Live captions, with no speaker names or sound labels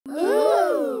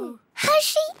Has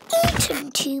she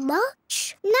eaten too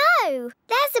much? No,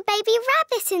 there's a baby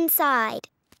rabbit inside.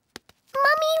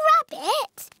 Mummy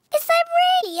Rabbit, is there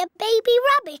really a baby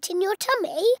rabbit in your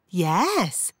tummy?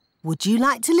 Yes. Would you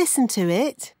like to listen to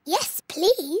it? Yes,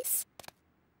 please.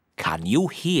 Can you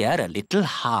hear a little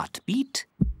heartbeat?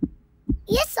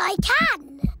 Yes, I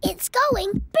can. It's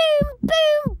going boom,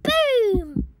 boom,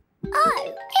 boom.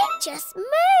 Oh, it just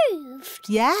moved.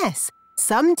 Yes.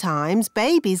 Sometimes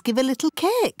babies give a little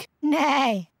kick.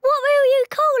 Nay. What will you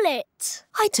call it?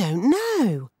 I don't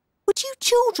know. Would you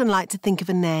children like to think of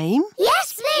a name?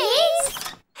 Yes,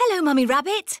 please. Hello, Mummy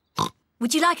Rabbit.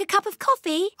 Would you like a cup of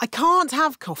coffee? I can't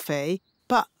have coffee,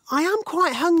 but I am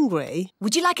quite hungry.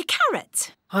 Would you like a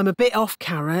carrot? I'm a bit off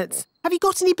carrots. Have you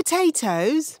got any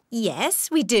potatoes? Yes,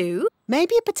 we do.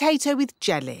 Maybe a potato with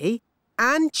jelly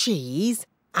and cheese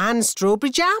and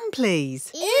strawberry jam, please.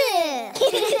 Ew.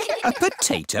 A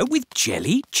potato with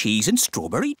jelly, cheese and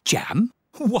strawberry jam?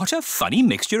 What a funny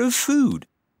mixture of food.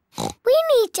 We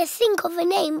need to think of a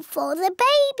name for the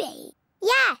baby.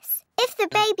 Yes, if the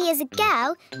baby is a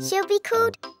girl, she'll be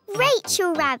called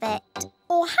Rachel Rabbit.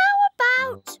 Or how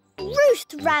about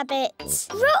Ruth Rabbit?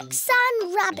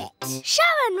 Roxanne Rabbit?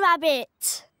 Sharon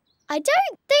Rabbit. I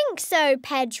don't think so,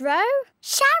 Pedro.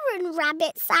 Sharon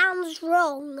Rabbit sounds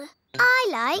wrong. I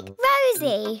like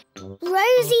Rosie.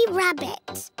 Rosie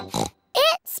Rabbit.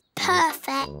 It's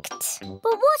perfect. But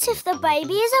what if the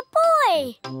baby is a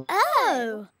boy?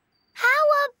 Oh. How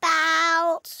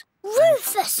about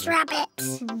Rufus Rabbit?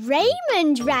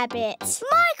 Raymond Rabbit.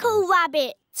 Michael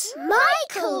Rabbit.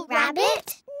 Michael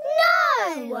Rabbit?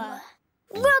 No!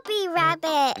 Robbie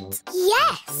Rabbit.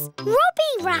 Yes,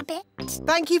 Robbie Rabbit.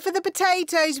 Thank you for the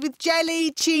potatoes with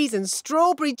jelly, cheese and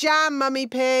strawberry jam, Mummy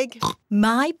Pig.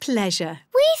 My pleasure.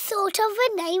 We thought of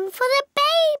a name for the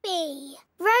baby.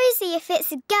 Rosie if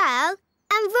it's a girl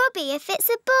and Robbie if it's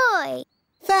a boy.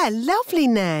 They're lovely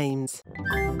names.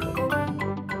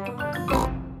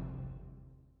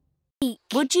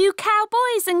 Would you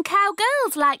cowboys and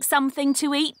cowgirls like something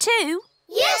to eat too?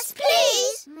 Yes,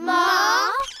 please,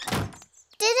 Ma.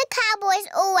 Do the cowboys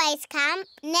always camp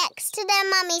next to their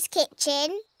mummy's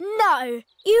kitchen? No,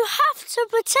 you have to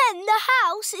pretend the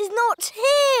house is not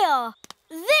here.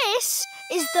 This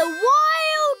is the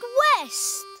Wild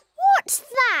West. What's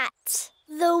that?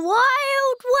 The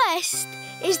Wild West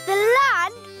is the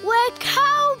land where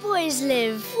cowboys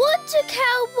live. What do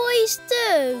cowboys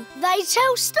do? They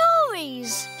tell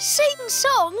stories, sing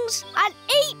songs and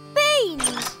eat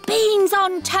beans. Beans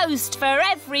on toast for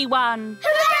everyone.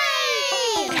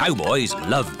 Hooray! Cowboys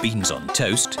love beans on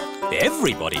toast.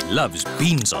 Everybody loves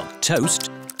beans on toast.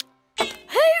 Who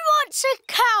wants a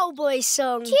cowboy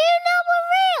song? Do you know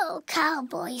a real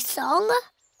cowboy song?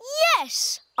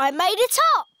 Yes, I made it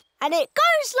up. And it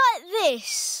goes like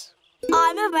this.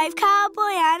 I'm a brave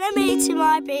cowboy and I'm eating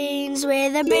my beans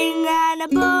with a bing and a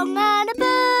bong and a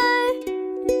boo.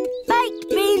 Baked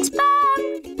beans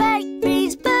bang, baked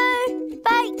beans boo,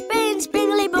 baked beans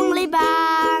bingly bongly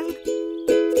bang.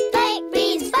 Baked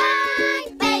beans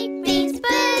bang, baked beans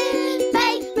boo,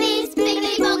 baked beans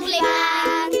bingly bongly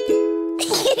bang.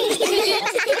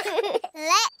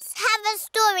 Let's have a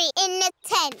story in the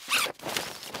tent.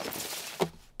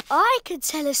 I could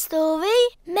tell a story.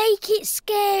 Make it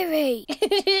scary.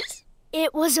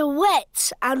 It was a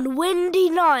wet and windy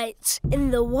night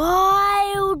in the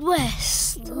Wild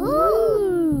West.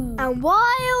 Ooh. And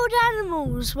wild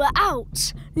animals were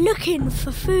out looking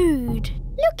for food.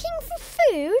 Looking for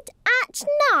food at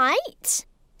night?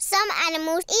 Some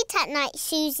animals eat at night,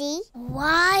 Susie.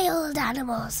 Wild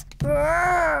animals.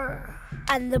 Brrr.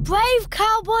 And the brave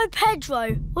cowboy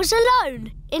Pedro was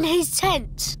alone in his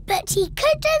tent. But he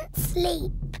couldn't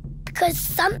sleep because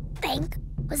something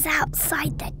was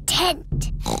outside the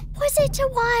tent. Was it a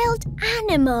wild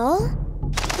animal?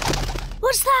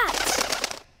 What's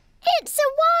that? It's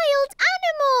a wild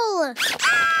animal!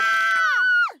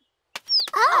 Ah!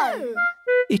 Oh!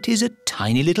 It is a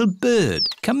tiny little bird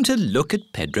come to look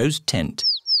at Pedro's tent.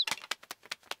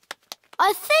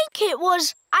 I think it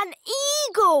was an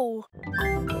eagle.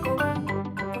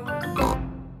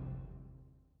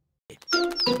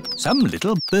 Some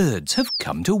little birds have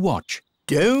come to watch.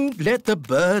 Don't let the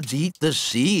birds eat the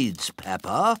seeds,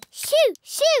 Peppa. Shoo,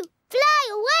 shoo! Fly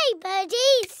away,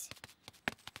 birdies!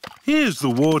 Here's the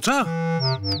water.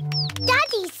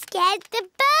 Daddy scared the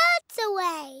birds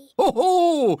away.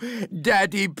 Oh,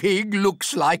 Daddy Pig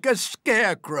looks like a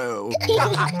scarecrow.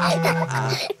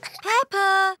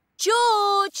 Peppa,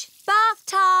 George, bath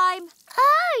time.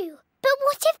 Oh, but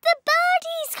what if the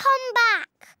birdies come back?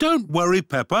 Don't worry,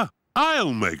 Peppa.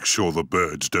 I'll make sure the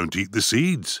birds don't eat the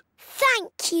seeds.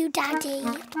 Thank you, Daddy.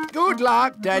 Good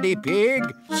luck, Daddy Pig.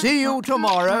 See you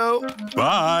tomorrow.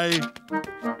 Bye.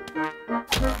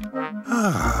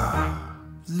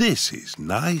 This is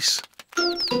nice.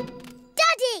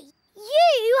 Daddy,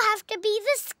 you have to be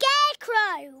the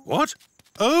scarecrow. What?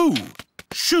 Oh!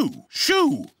 Shoo!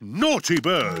 Shoo! Naughty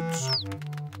birds!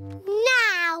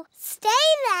 Now, stay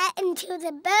there until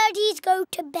the birdies go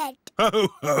to bed. Ho,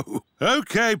 ho!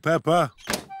 OK, Peppa.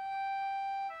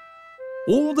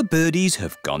 All the birdies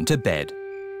have gone to bed.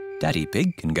 Daddy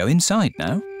Pig can go inside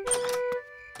now.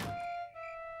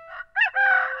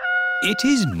 It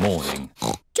is morning.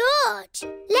 George,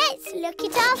 let's look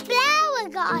at our flower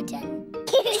garden.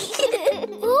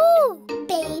 Ooh,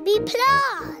 baby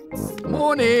plants.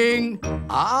 Morning.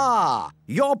 Ah,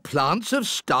 your plants have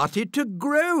started to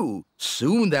grow.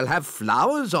 Soon they'll have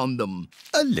flowers on them.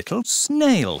 A little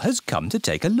snail has come to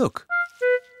take a look.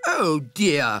 Oh,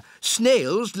 dear.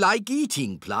 Snails like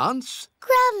eating plants.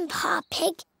 Grandpa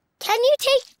Pig, can you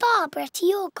take Barbara to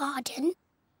your garden?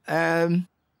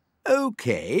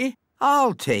 OK.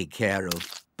 I'll take care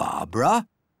of Barbara.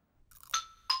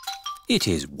 It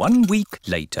is 1 week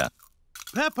later.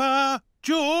 Peppa!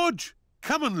 George!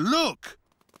 Come and look!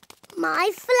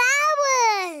 My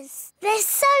flowers! They're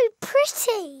so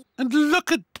pretty. And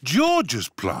look at George's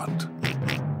plant.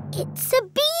 It's a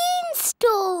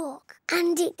beanstalk,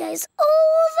 and it goes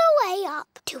all the way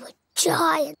up to a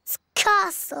giant's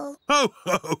castle. Oh,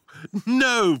 ho!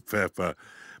 No, Peppa.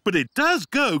 But it does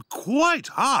go quite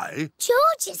high.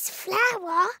 George's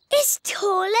flower is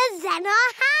taller than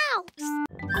our house.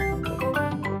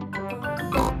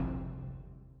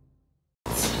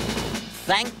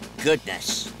 Thank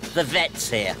goodness. The vet's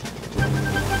here.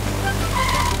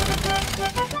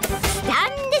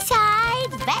 Stand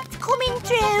aside, vet coming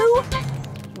through.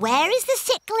 Where is the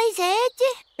sick lizard?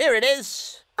 Here it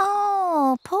is.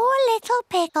 Oh, poor little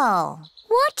pickle.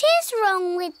 What is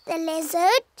wrong with the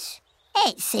lizard?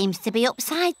 It seems to be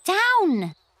upside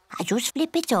down. I just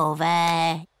flip it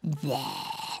over.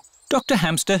 There. Dr.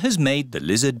 Hamster has made the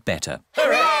lizard better.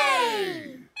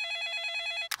 Hooray!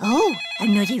 Oh,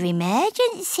 another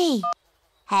emergency.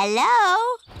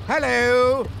 Hello?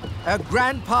 Hello.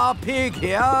 Grandpa Pig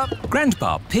here.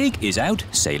 Grandpa Pig is out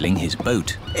sailing his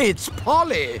boat. It's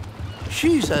Polly.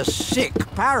 She's a sick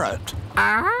parrot.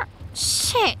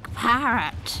 Sick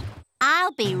parrot.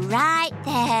 I'll be right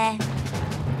there.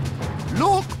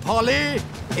 Look, Polly.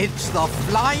 It's the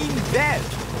flying vet.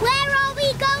 Where are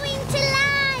we going to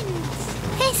land?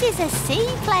 This is a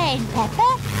seaplane,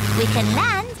 Peppa. We can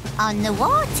land on the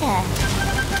water.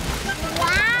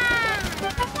 Wow!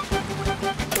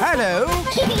 Hello.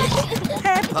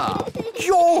 Peppa.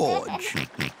 George.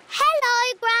 Hello,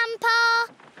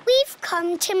 Grandpa. We've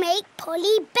come to make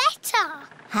Polly better.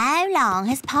 How long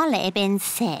has Polly been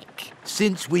sick?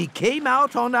 Since we came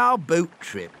out on our boat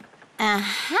trip.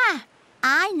 Aha!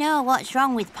 I know what's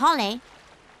wrong with Polly.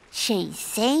 She's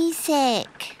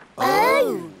seasick.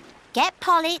 Oh! Get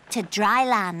Polly to dry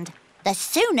land. The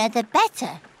sooner the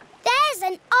better. There's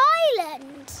an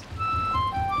island.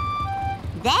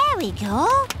 There we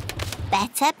go.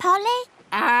 Better, Polly?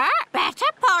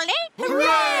 Better, Polly.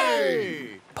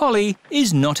 Hooray! Polly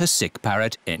is not a sick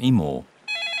parrot anymore.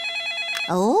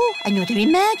 Oh, another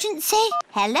emergency.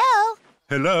 Hello?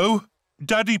 Hello?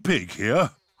 Daddy Pig here.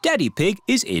 Daddy Pig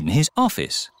is in his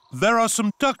office. There are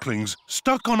some ducklings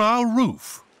stuck on our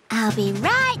roof. I'll be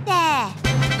right there.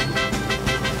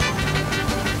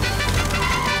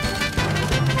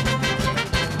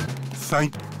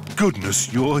 Thank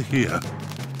goodness you're here.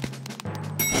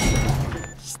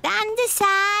 Stand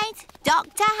aside.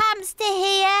 Dr. Hamster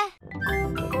here.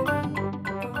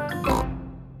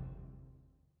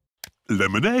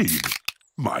 Lemonade.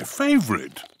 My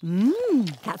favourite.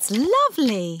 That's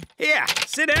lovely. Here,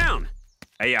 sit down.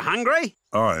 Are you hungry?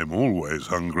 I'm always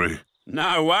hungry.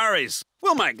 No worries.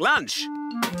 We'll make lunch.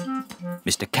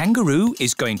 Mr. Kangaroo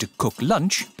is going to cook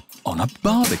lunch on a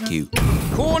barbecue.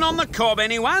 Corn on the cob,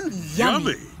 anyone?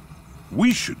 Yummy.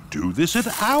 We should do this at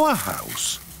our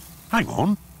house. Hang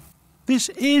on. This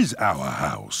is our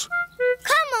house.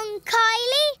 Come on,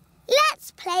 Kylie.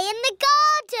 Let's play in the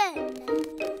garden.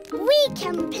 We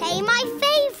can play my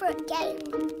favourite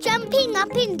game, jumping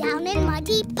up and down in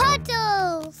muddy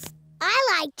puddles.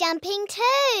 I like jumping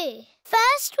too.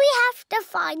 First, we have to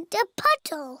find a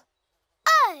puddle.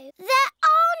 Oh, there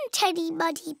aren't any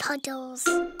muddy puddles.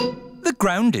 The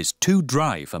ground is too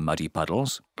dry for muddy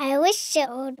puddles. I wish it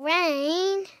would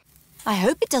rain. I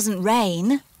hope it doesn't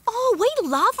rain. Oh, we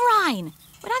love rain.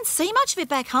 We don't see much of it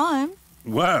back home.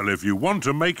 Well, if you want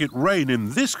to make it rain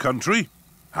in this country,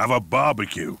 have a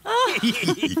barbecue.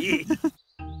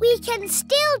 We can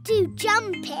still do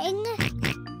jumping.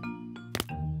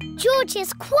 George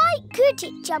is quite good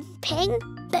at jumping,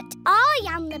 but I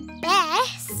am the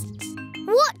best.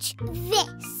 Watch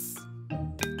this.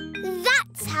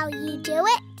 That's how you do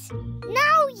it.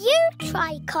 Now you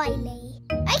try, Kylie.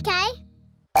 OK.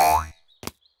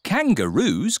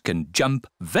 Kangaroos can jump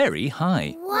very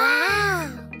high. Wow!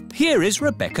 Here is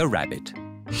Rebecca Rabbit.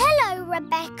 Hello,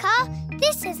 Rebecca.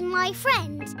 This is my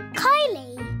friend,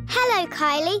 Kylie. Hello,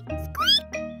 Kylie.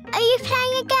 Are you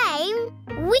playing a game?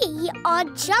 We are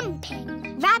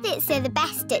jumping. Rabbits are the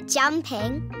best at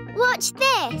jumping. Watch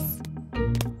this.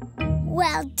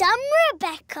 Well done,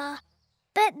 Rebecca.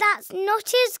 But that's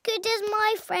not as good as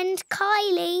my friend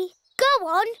Kylie. Go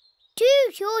on, do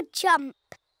your jump.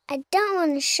 I don't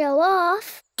want to show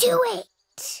off. Do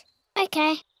it.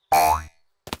 OK.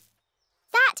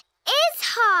 That is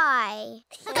high.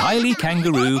 Kylie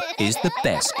Kangaroo is the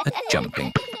best at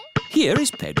jumping. Here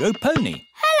is Pedro Pony.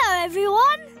 Hello,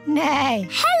 everyone. Nay.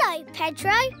 Hello,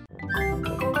 Pedro.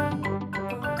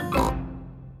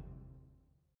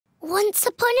 Once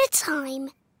upon a time,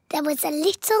 there was a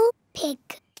little pig.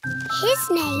 His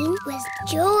name was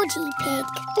Georgie Pig.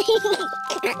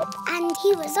 And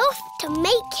he was off to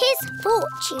make his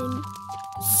fortune.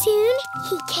 Soon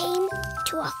he came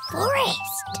to a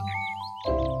forest.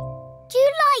 Do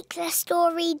you like the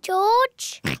story,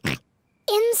 George?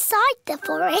 Inside the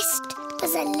forest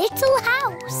was a little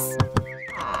house.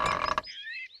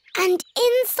 And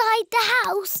inside the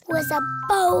house was a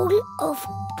bowl of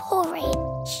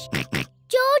porridge.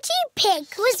 Georgie Pig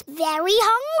was very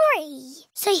hungry,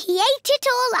 so he ate it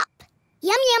all up.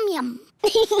 Yum, yum, yum.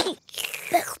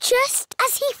 But just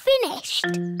as he finished,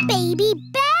 Baby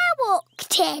Bear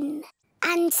walked in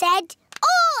and said,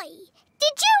 "Oi,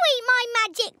 did you eat my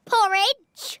magic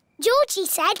porridge?" Georgie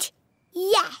said,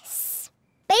 "Yes."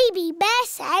 Baby Bear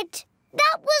said,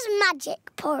 "That was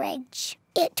magic porridge.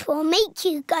 It will make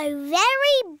you go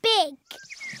very big."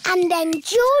 And then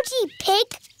Georgie Pig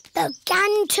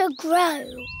began to grow.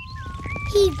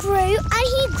 He grew and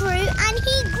he grew and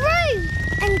he grew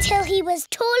until he was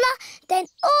taller than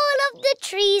all of the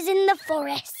trees in the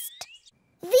forest.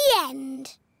 The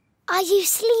end. Are you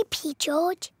sleepy,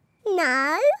 George?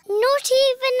 No. Not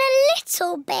even a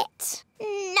little bit?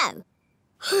 No.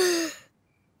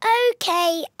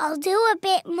 OK, I'll do a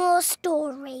bit more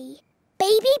story.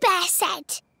 Baby Bear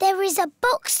said there is a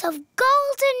box of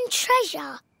golden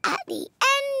treasure at the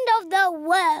end of the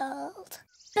world.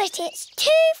 But it's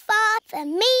too far for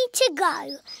me to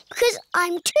go because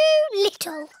I'm too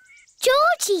little.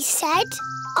 Georgie said,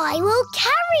 "I will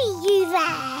carry you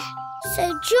there." So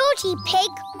Georgie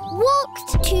Pig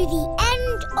walked to the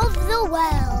end of the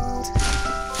world.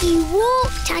 He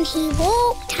walked and he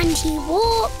walked and he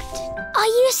walked.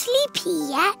 Are you sleepy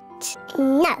yet?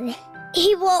 No.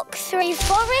 He walked through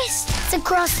forests,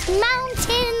 across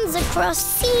mountains, across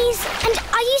seas. And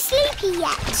are you sleepy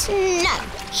yet? No.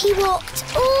 He walked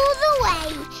all the way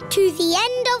to the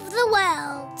end of the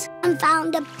world and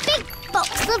found a big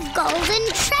box of golden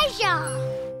treasure.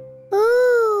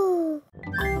 Ooh.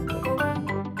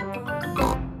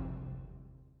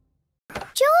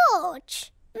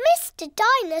 George, Mr.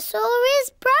 Dinosaur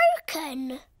is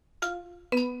broken.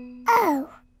 Oh.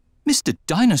 Mr.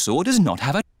 Dinosaur does not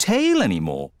have a tail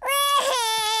anymore.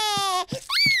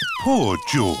 Poor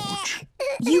George.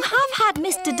 You have had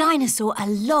Mr. Dinosaur a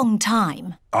long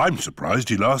time. I'm surprised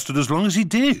he lasted as long as he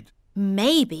did.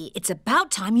 Maybe it's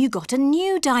about time you got a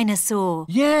new dinosaur.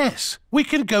 Yes, we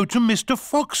can go to Mr.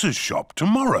 Fox's shop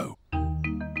tomorrow.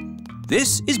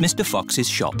 This is Mr. Fox's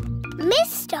shop.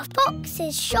 Mr.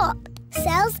 Fox's shop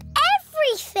sells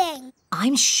everything.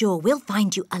 I'm sure we'll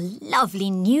find you a lovely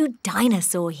new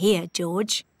dinosaur here,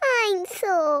 George.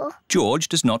 Dinosaur. George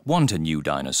does not want a new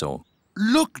dinosaur.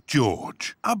 Look,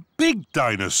 George, a big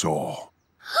dinosaur.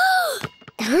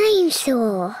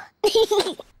 Dinosaur.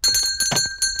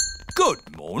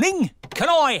 Good morning. Can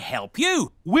I help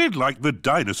you? We'd like the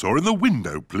dinosaur in the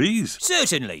window, please.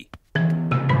 Certainly.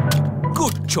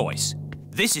 Good choice.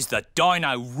 This is the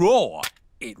Dino Roar.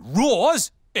 It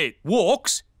roars, it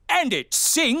walks, and it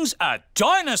sings a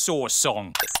dinosaur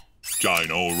song.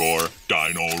 Dino roar,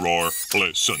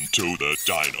 listen to the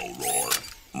dino roar.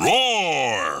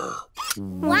 Roar!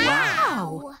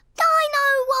 Wow! Dino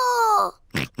Roar!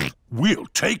 We'll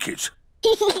take it.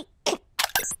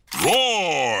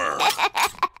 Roar!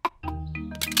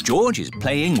 George is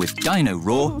playing with Dino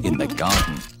Roar in the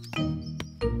garden.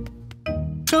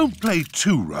 Don't play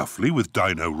too roughly with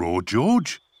Dino Roar,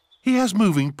 George. He has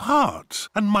moving parts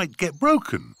and might get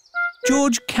broken.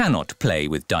 George cannot play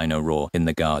with Dino Roar in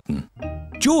the garden.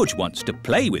 George wants to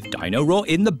play with Dino Roar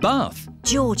in the bath.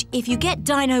 George, if you get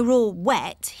Dino Roar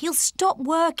wet, he'll stop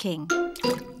working.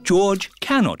 George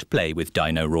cannot play with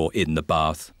Dino Roar in the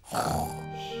bath.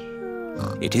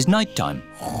 It is night time.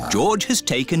 George has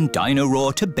taken Dino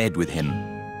Roar to bed with him.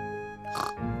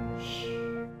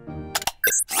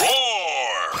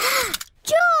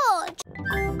 George!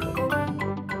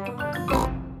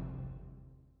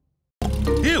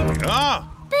 Here we are.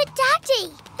 But,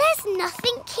 Daddy, there's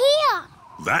nothing here.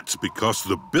 That's because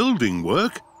the building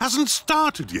work hasn't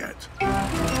started yet.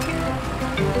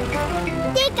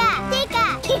 Digger!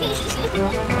 Digger!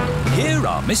 Here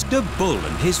are Mr. Bull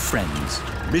and his friends.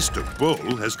 Mr.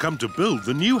 Bull has come to build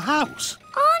the new house.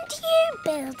 Aren't you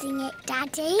building it,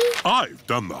 Daddy? I've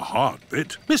done the hard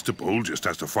bit. Mr. Bull just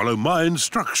has to follow my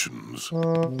instructions.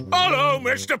 Hello,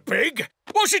 Mr. Pig.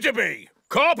 What's it to be?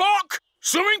 Car park?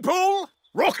 Swimming pool?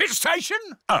 Rocket station?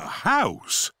 A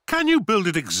house. Can you build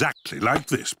it exactly like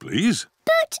this, please?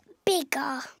 But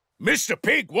bigger. Mr.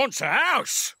 Pig wants a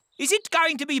house. Is it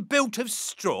going to be built of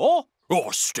straw?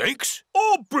 Or sticks?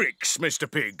 Or bricks, Mr.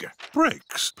 Pig?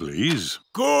 Bricks, please.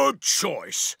 Good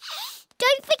choice.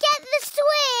 Don't forget the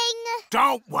swing.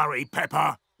 Don't worry,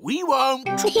 Peppa. We won't.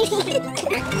 Can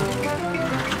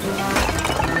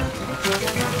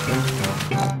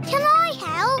I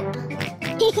help?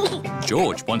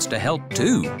 George wants to help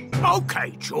too.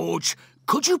 OK, George.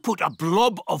 Could you put a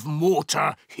blob of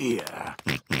mortar here?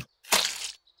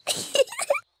 It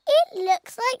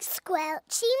looks like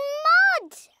squelchy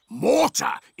mud.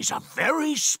 Mortar is a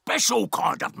very special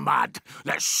kind of mud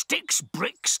that sticks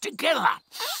bricks together.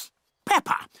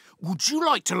 Peppa, would you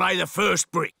like to lay the first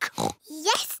brick?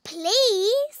 Yes,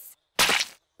 please.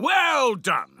 Well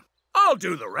done. I'll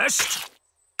do the rest.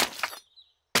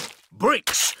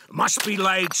 Bricks must be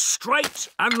laid straight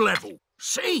and level.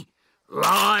 See?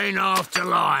 Line after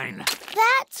line.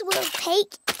 That will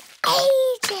take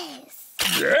ages.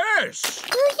 Yes.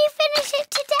 Will you finish it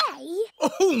today?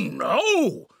 Oh,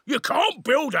 no. You can't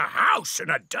build a house in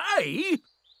a day.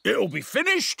 It'll be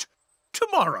finished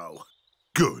tomorrow.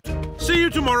 Good. See you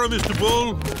tomorrow, Mr.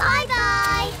 Bull.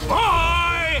 Bye-bye.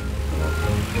 Bye!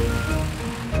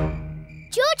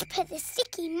 George put the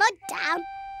sticky mud down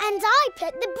and I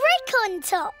put the brick on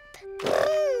top.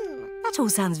 That all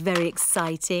sounds very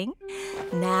exciting.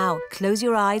 Now, close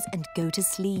your eyes and go to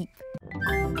sleep.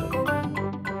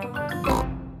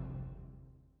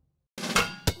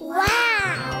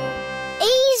 Wow!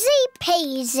 Easy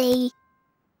peasy.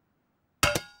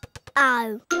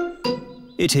 Oh.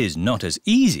 It is not as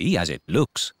easy as it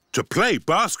looks. To play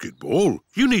basketball,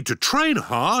 you need to train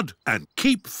hard and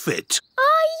keep fit.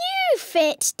 Are you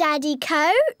fit, Daddy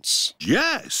Coach?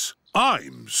 Yes,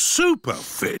 I'm super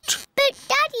fit. But,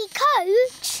 Daddy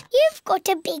Coach, you've got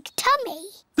a big tummy.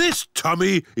 This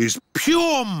tummy is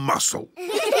pure muscle.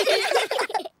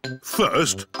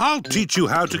 First, I'll teach you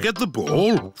how to get the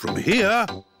ball from here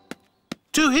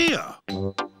to here.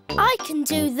 I can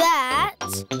do that.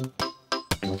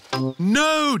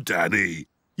 No, Danny.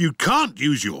 You can't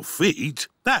use your feet.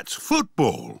 That's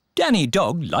football. Danny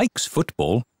Dog likes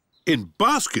football. In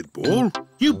basketball,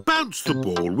 you bounce the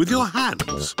ball with your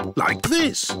hands, like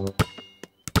this.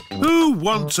 Who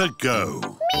wants a go?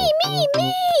 Me!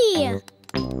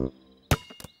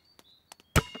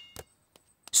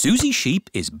 Susie Sheep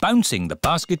is bouncing the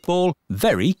basketball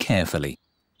very carefully.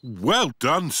 Well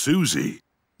done, Susie.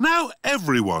 Now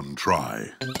everyone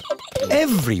try.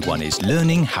 Everyone is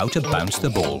learning how to bounce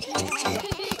the ball.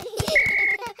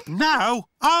 Now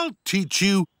I'll teach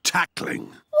you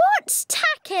tackling. What's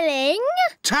tackling?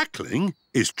 Tackling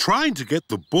is trying to get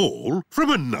the ball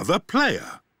from another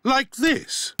player, like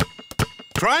this.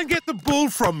 Try and get the ball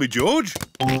from me, George.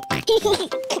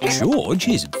 George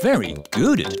is very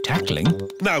good at tackling.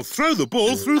 Now throw the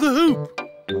ball through the hoop.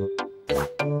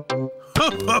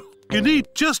 You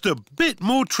need just a bit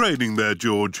more training there,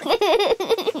 George.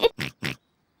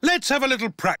 Let's have a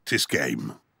little practice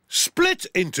game. Split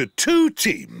into 2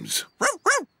 teams.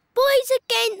 Boys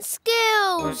against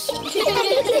girls.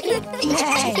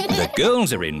 The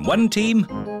girls are in one team,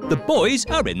 the boys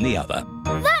are in the other.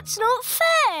 That's not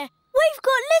fair. We've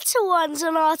got little ones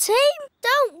on our team.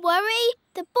 Don't worry,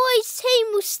 the boys'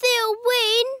 team will still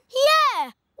win.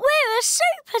 Yeah, we're a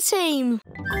super team.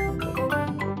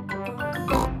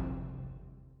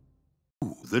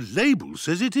 Ooh, the label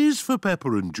says it is for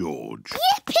Peppa and George.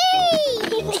 Yippee!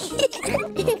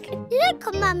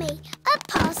 Look, Mummy, a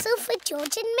parcel for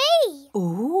George and me.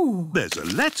 Ooh. There's a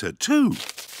letter too.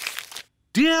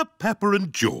 Dear Peppa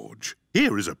and George,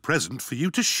 here is a present for you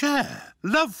to share.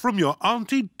 Love from your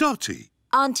Auntie Dotty.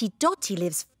 Auntie Dotty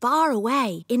lives far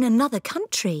away in another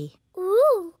country.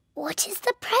 Ooh, what is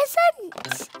the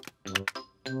present?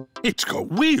 It's got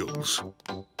wheels.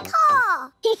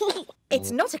 Car.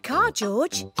 It's not a car,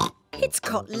 George. It's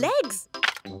got legs.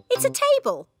 It's a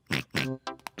table.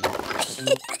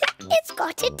 It's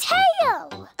got a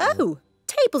tail. Oh,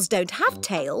 tables don't have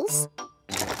tails.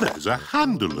 There's a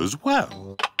handle as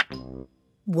well.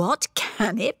 What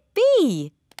can it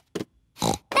be?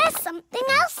 There's something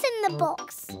else in the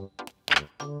box.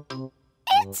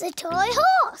 It's a toy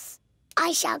horse.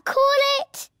 I shall call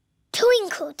it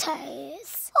Twinkle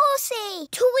Toes. Horsey,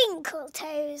 Twinkle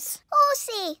Toes.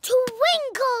 Horsey,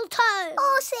 Twinkle Toes.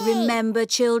 Horsey. Remember,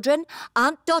 children,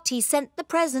 Aunt Dotty sent the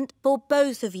present for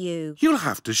both of you. You'll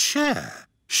have to share.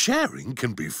 Sharing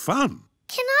can be fun.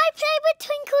 Can I play with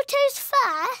Twinkle Toes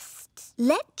first?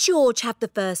 Let George have the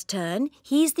first turn.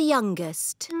 He's the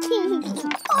youngest.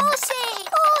 Horsey!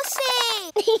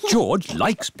 Horsey! George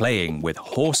likes playing with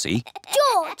Horsey.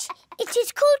 George, it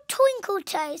is called Twinkle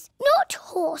Toes, not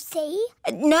Horsey.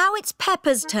 Now it's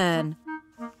Peppa's turn.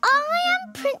 I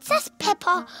am Princess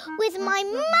Peppa with my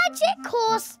magic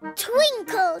horse,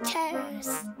 Twinkle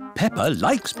Toes. Peppa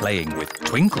likes playing with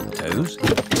Twinkle Toes.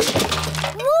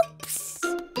 Whoops!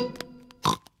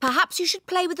 Perhaps you should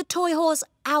play with the toy horse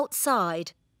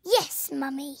outside. Yes,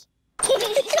 Mummy.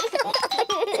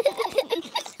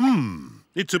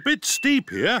 It's a bit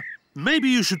steep here. Maybe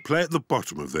you should play at the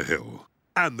bottom of the hill.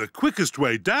 And the quickest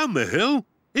way down the hill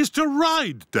is to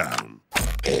ride down.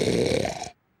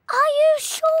 Are you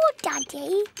sure,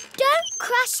 Daddy? Don't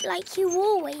crash like you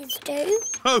always do.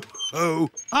 Ho, ho!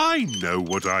 I know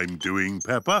what I'm doing,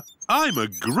 Peppa. I'm a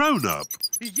grown-up.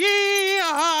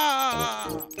 Yee-haw!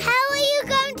 How are you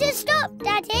going to stop,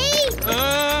 Daddy?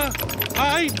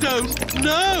 I don't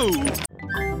know.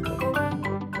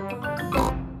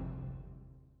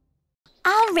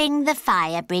 I'll ring the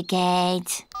fire brigade.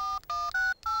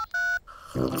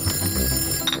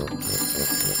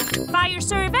 Fire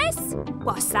service?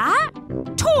 What's that?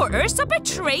 Tore us up a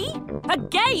tree?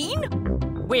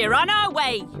 Again? We're on our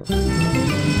way.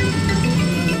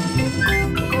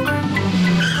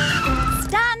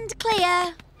 Stand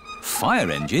clear.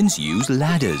 Fire engines use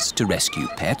ladders to rescue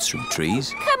pets from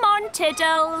trees. Come on,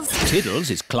 Tiddles. Tiddles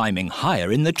is climbing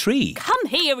higher in the tree. Come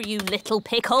here, you little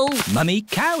pickle. Mummy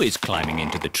Cow is climbing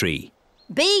into the tree.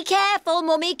 Be careful,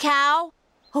 Mummy Cow.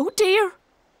 Oh, dear.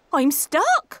 I'm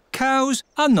stuck. Cows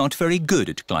are not very good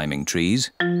at climbing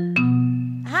trees.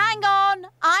 Hang on,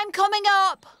 I'm coming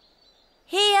up.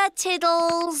 Here,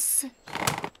 Tiddles.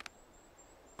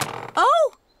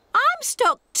 Oh, I'm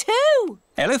stuck too.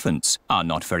 Elephants are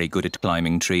not very good at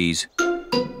climbing trees.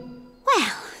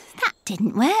 Well, that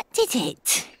didn't work, did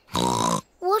it?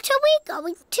 What are we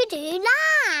going to do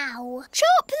now?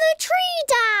 Chop the tree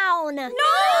down!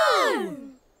 No!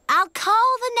 I'll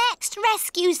call the next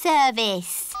rescue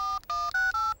service.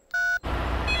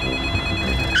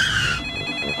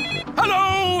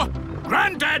 Hello!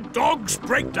 Grandad Dog's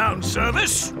breakdown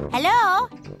service. Hello?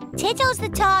 Tiddles the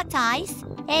tortoise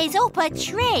is up a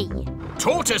tree.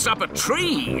 Tortoise up a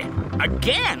tree?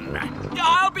 Again?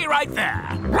 I'll be right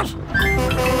there.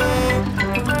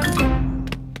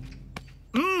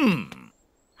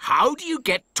 How do you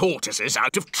get tortoises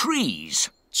out of trees?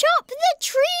 Chop the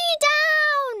tree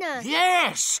down!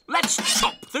 Yes! Let's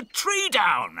chop the tree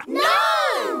down.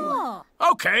 No!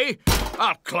 OK,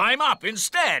 I'll climb up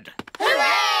instead.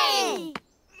 Hooray!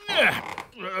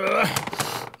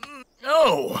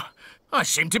 Oh, I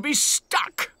seem to be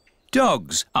stuck.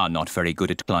 Dogs are not very good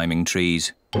at climbing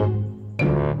trees. Now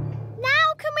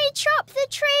can we chop the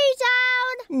tree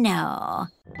down? No.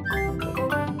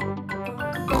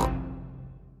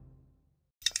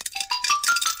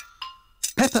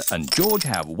 Peppa and George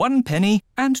have 1 penny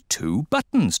and 2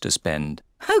 buttons to spend.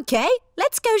 OK,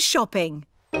 let's go shopping.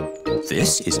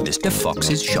 This is Mr.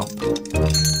 Fox's shop.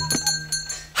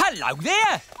 Hello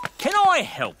there! Can I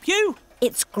help you?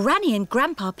 It's Granny and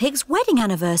Grandpa Pig's wedding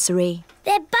anniversary.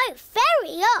 They're both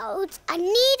very old and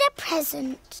need a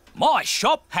present. My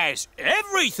shop has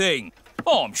everything.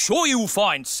 I'm sure you'll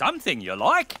find something you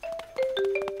like.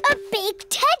 A big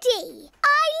teddy.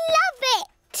 I love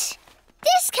it.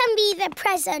 This can be the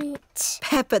present.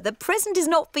 Peppa, the present is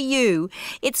not for you.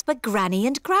 It's for Granny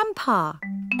and Grandpa.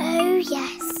 Oh,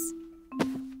 yes.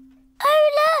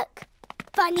 Oh, look.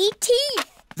 Funny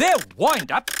teeth. They're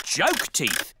wind-up joke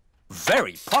teeth.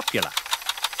 Very popular.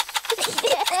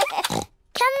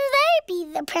 Can they be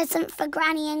the present for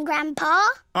Granny and Grandpa?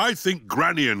 I think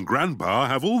Granny and Grandpa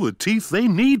have all the teeth they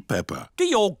need, Peppa. Do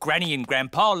your Granny and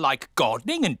Grandpa like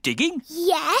gardening and digging?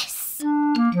 Yes.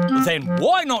 Then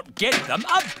why not get them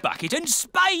a bucket and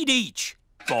spade each?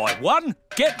 Buy one,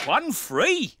 get one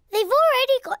free. They've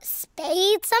already got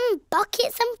spades and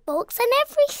buckets and forks and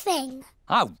everything.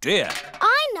 Oh, dear.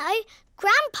 I know.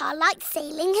 Grandpa likes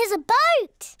sailing his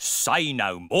boat. Say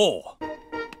no more.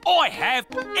 I have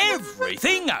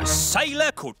everything a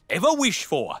sailor could ever wish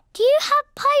for. Do you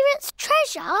have pirate's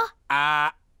treasure?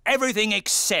 Everything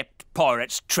except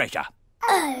pirate's treasure.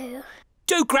 Oh.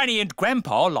 Do Granny and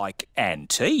Grandpa like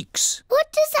antiques?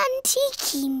 What does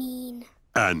antique mean?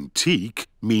 Antique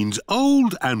means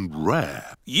old and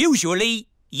rare. Usually,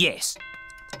 yes.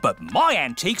 But my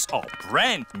antiques are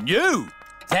brand new.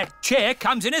 That chair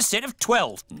comes in a set of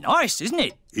 12. Nice, isn't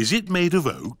it? Is it made of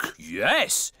oak?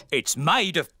 Yes, it's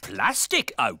made of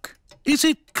plastic oak. Is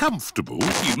it comfortable?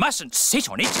 You mustn't sit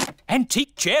on it.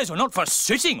 Antique chairs are not for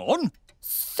sitting on.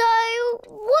 So,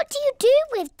 what do you do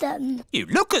with them? You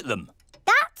look at them.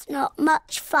 That's not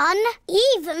much fun,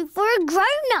 even for a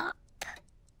grown-up.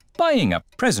 Buying a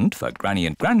present for Granny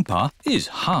and Grandpa is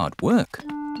hard work.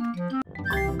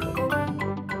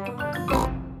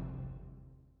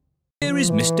 Here is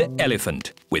Mr.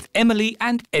 Elephant with Emily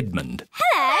and Edmund.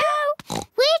 Hello.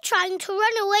 We're trying to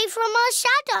run away from our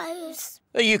shadows.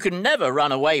 You can never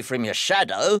run away from your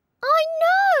shadow. I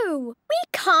know. We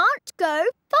can't go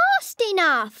fast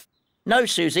enough. No,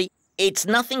 Susie, it's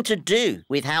nothing to do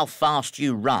with how fast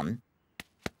you run.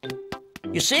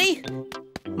 You see?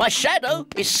 My shadow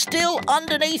is still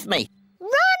underneath me.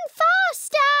 Run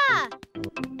faster!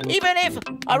 Even if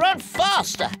I run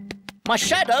faster, my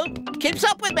shadow keeps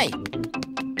up with me.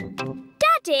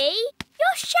 Daddy,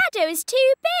 your shadow is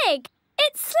too big.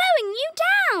 It's slowing you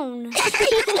down.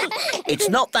 It's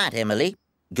not that, Emily.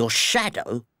 Your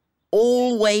shadow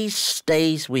always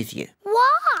stays with you.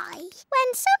 Why?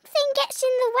 When something gets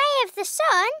in the way of the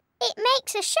sun, it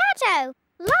makes a shadow,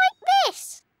 like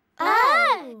this.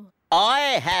 Oh.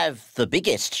 I have the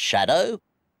biggest shadow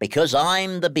because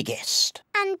I'm the biggest.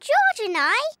 And George and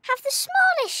I have the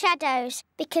smallest shadows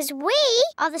because we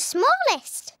are the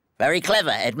smallest. Very clever,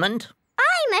 Edmund.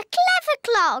 I'm a clever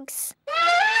clogs.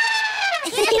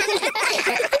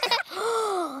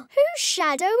 Whose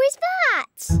shadow is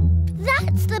that?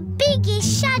 That's the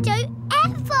biggest shadow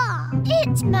ever.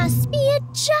 It must be a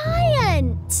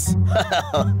giant.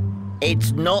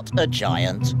 It's not a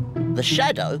giant. The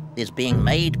shadow is being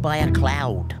made by a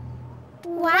cloud.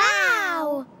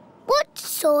 Wow. What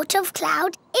sort of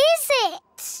cloud is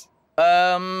it?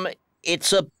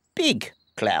 It's a big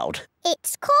cloud.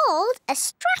 It's called a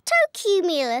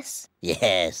stratocumulus.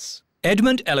 Yes.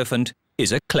 Edmund Elephant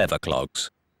is a clever clogs.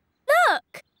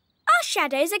 Look, our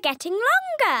shadows are getting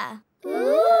longer.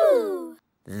 Ooh.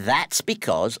 That's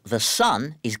because the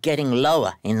sun is getting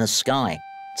lower in the sky.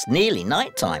 It's nearly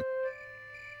night time.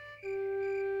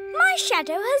 My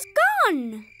shadow has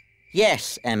gone.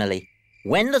 Yes, Emily.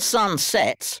 When the sun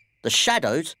sets, the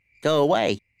shadows go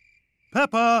away.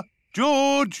 Peppa,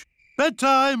 George,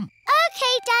 bedtime. OK,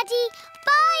 Daddy.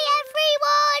 Bye,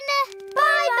 everyone.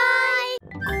 Bye-bye.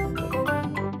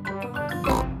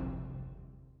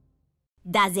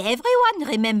 Does everyone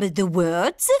remember the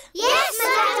words? Yes,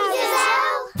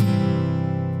 Mademoiselle.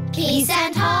 Peace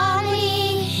and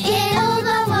harmony in all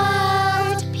the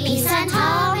world. Peace and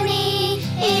harmony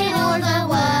in all the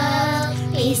world.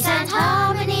 Peace and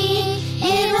harmony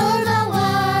in all the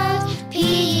world.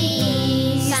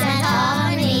 Peace and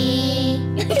harmony.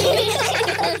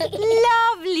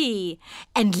 Lovely!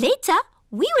 And later,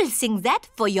 we will sing that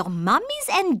for your mummies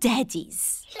and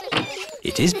daddies.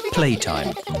 It is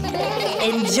playtime.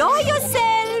 Enjoy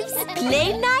yourselves!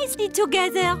 Play nicely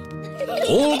together.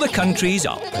 All the countries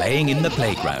are playing in the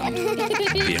playground.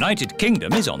 The United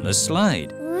Kingdom is on the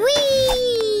slide.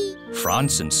 Whee!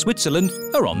 France and Switzerland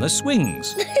are on the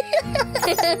swings.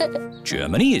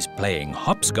 Germany is playing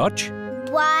hopscotch.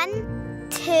 1,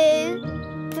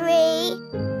 2,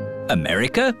 3.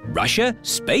 America, Russia,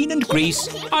 Spain and Greece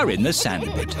are in the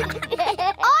sandpit.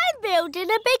 I'm building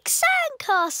a big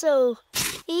sandcastle.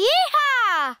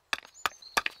 Yeehaw!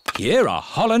 Here are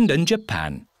Holland and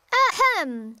Japan.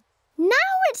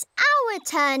 Now it's our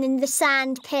turn in the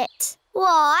sand pit.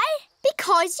 Why?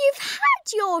 Because you've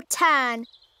had your turn.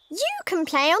 You can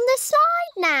play on the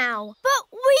slide now. But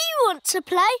we want to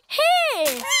play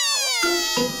here.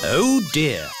 Oh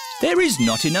dear, there is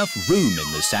not enough room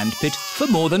in the sandpit for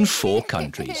more than 4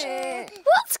 countries.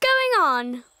 What's going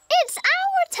on? It's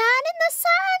our turn in the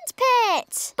sand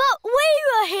pit. But we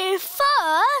were here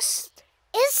first.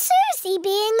 Is Susie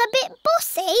being a bit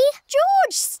bossy?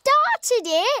 George started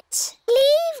it.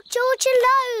 Leave George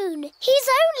alone. He's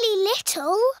only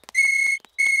little.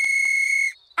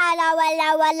 Hello,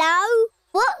 hello, hello.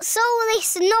 What's all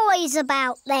this noise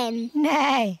about then?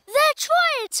 Nay. They're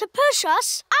trying to push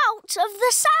us out of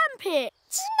the sandpit.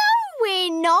 No, we're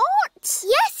not.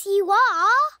 Yes, you are.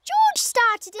 George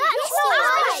started it.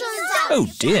 Oh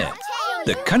dear,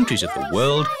 the countries of the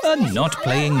world are not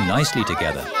playing nicely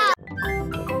together.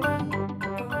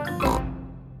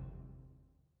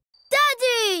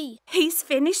 Daddy! He's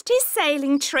finished his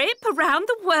sailing trip around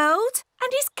the world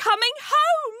and he's coming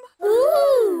home.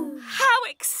 Ooh! How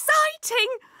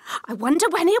exciting! I wonder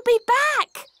when he'll be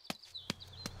back.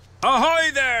 Ahoy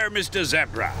there, Mr.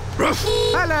 Zebra.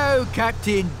 Hello,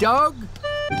 Captain Dog.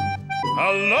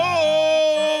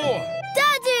 Hello!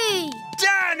 Daddy!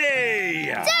 Danny!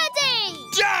 Daddy!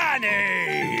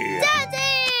 Danny! Daddy!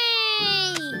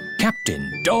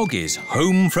 Captain Dog is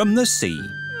home from the sea.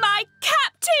 My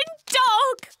Captain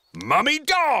Dog! Mummy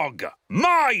Dog,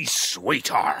 my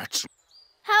sweetheart.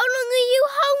 How long are you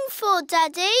home for,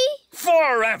 Daddy?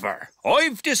 Forever.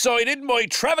 I've decided my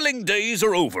travelling days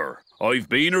are over. I've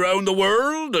been around the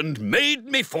world and made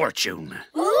me fortune.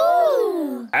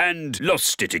 Ooh! And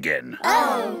lost it again.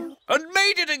 Oh! And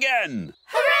made it again.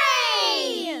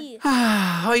 Hooray!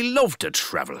 I love to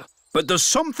travel, but there's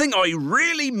something I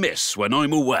really miss when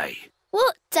I'm away.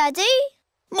 What, Daddy?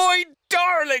 My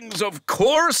darlings, of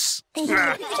course.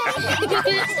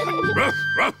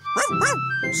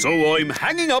 So I'm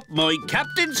hanging up my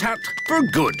captain's hat for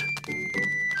good.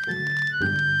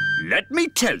 Let me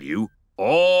tell you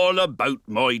all about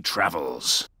my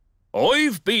travels.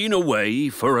 I've been away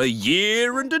for a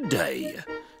year and a day,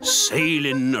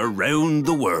 sailing around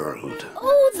the world.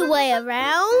 All the way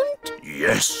around?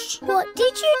 Yes. What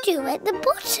did you do at the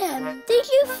bottom? Did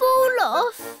you fall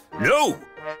off? No,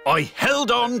 I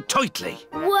held on tightly.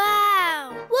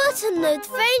 Wow! What an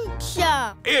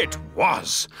adventure! It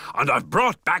was, and I've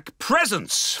brought back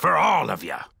presents for all of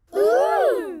you.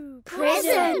 Ooh!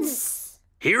 Presents!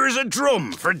 Here's a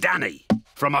drum for Danny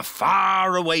from a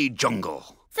faraway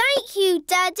jungle. Thank you,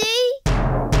 Daddy.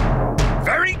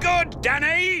 Very good,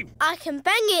 Danny. I can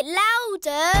bang it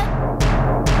louder.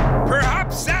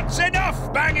 Perhaps that's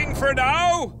enough banging for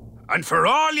now. And for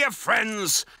all your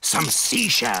friends, some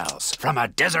seashells from a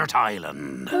desert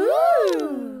island.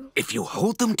 Ooh! If you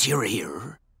hold them to your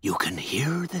ear, you can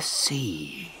hear the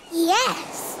sea.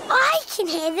 Yes, I can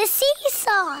hear the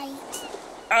seaside.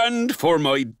 And for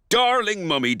my darling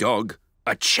mummy dog,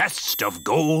 a chest of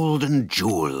gold and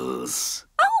jewels.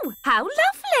 Oh, how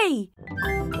lovely!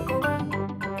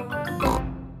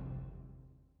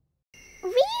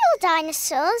 Real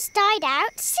dinosaurs died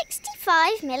out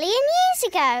 65 million years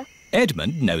ago.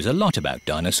 Edmund knows a lot about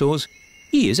dinosaurs.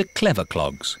 He is a clever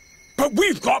clogs. But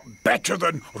we've got better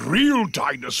than real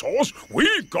dinosaurs.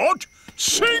 We've got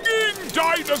singing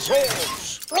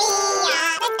dinosaurs. We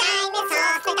are the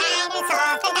dinosaurs, the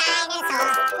dinosaurs, the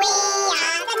dinosaurs. We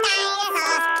are the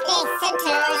dinosaurs. Listen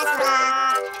to us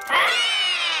roar.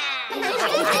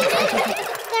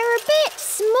 They're a bit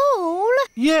small.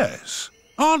 Yes.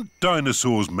 Aren't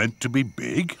dinosaurs meant to be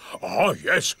big? Ah,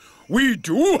 yes. We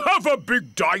do have a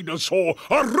big dinosaur,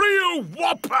 a real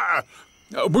whopper.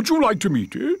 Would you like to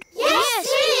meet it? Yes,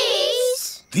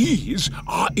 please. These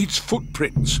are its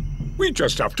footprints. We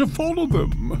just have to follow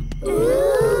them.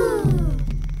 Ooh.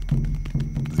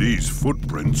 These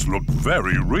footprints look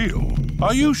very real.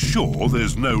 Are you sure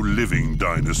there's no living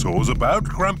dinosaurs about,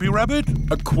 Grampy Rabbit?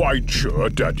 Quite sure,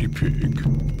 Daddy Pig.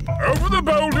 Over the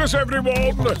boulders,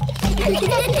 everyone!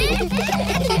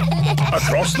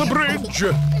 Across the bridge!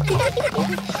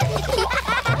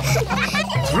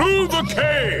 Through the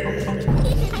cave!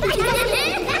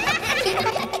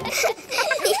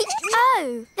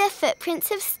 Oh, their footprints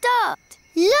have stopped.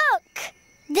 Look!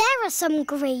 There are some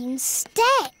green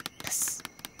steps.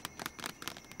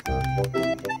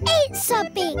 It's a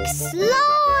big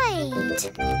slide!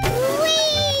 Whee!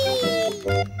 Whee!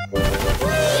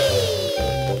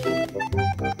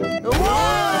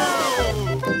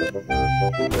 Whoa!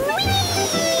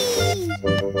 Whee!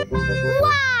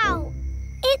 Wow!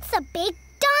 It's a big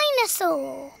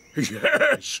dinosaur!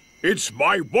 Yes, it's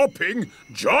my whopping,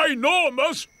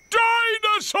 ginormous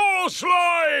dinosaur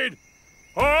slide!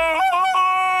 Ah!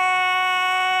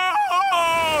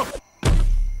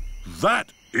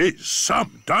 That is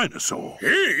some dinosaur.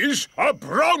 He's a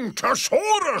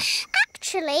Brontosaurus.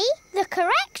 Actually, the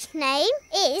correct name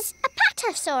is a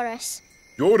Patasaurus.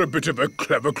 You're a bit of a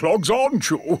clever clogs, aren't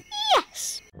you?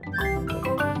 Yes.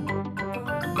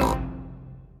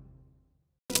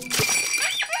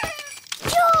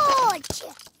 George!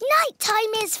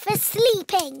 Nighttime is for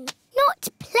sleeping, not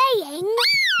playing.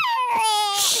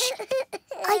 Shh!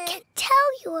 I can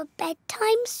tell you a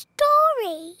bedtime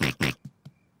story.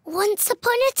 Once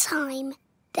upon a time,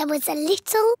 there was a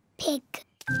little pig.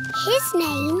 His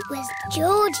name was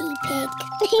Georgie Pig.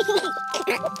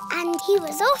 And he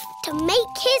was off to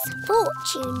make his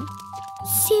fortune.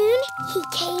 Soon he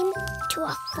came to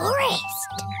a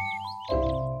forest.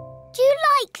 Do you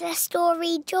like the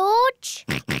story, George?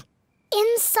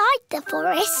 Inside the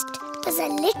forest was a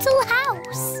little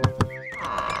house.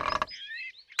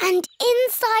 And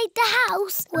inside the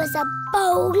house was a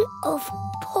bowl of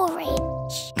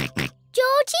porridge.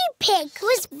 Georgie Pig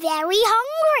was very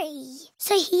hungry,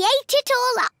 so he ate it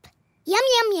all up. Yum,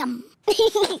 yum, yum.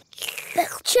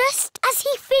 But just as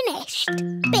he finished,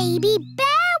 Baby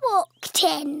Bear walked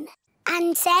in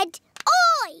and said,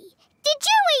 "Oi, did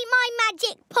you eat my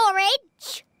magic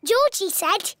porridge?" Georgie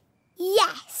said,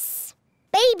 "Yes."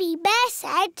 Baby Bear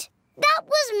said, "That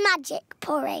was magic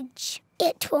porridge.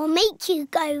 It will make you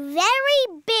go very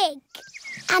big."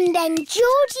 And then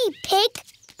Georgie Pig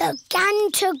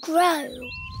began to grow.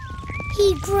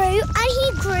 He grew and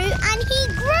he grew and he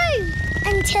grew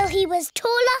until he was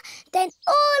taller than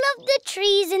all of the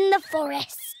trees in the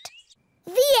forest.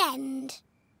 The end.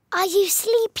 Are you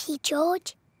sleepy,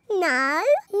 George? No.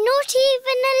 Not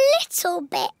even a little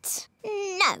bit?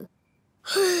 No.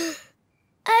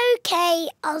 OK,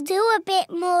 I'll do a bit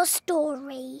more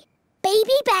story.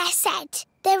 Baby Bear said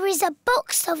there is a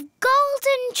box of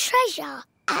golden treasure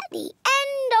at the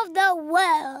end of the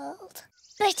world.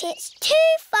 But it's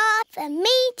too far for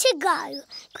me to go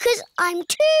because I'm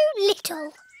too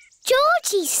little.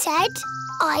 Georgie said,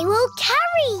 "I will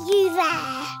carry you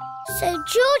there." So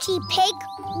Georgie Pig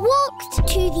walked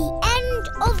to the end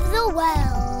of the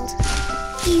world.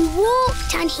 He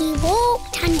walked and he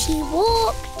walked and he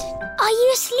walked. Are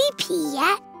you sleepy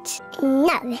yet?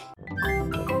 No.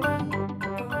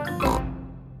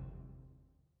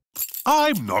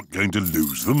 I'm not going to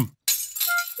lose them.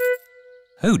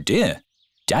 Oh dear,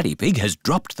 Daddy Pig has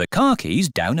dropped the car keys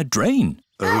down a drain.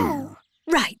 Oh.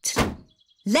 Right.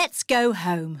 Let's go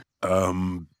home.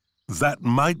 That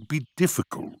might be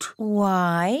difficult.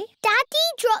 Why? Daddy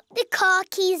dropped the car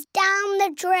keys down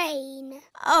the drain.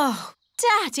 Oh,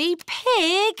 Daddy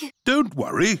Pig! Don't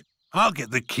worry. I'll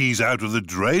get the keys out of the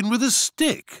drain with a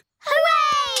stick.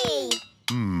 Hooray!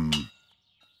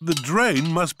 The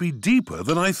drain must be deeper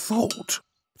than I thought.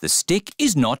 The stick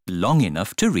is not long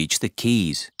enough to reach the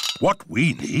keys. What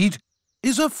we need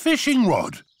is a fishing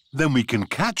rod. Then we can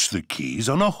catch the keys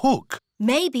on a hook.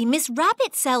 Maybe Miss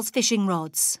Rabbit sells fishing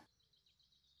rods.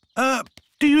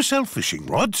 Do you sell fishing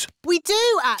rods? We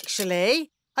do,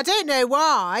 actually. I don't know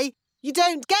why. You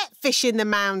don't get fish in the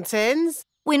mountains.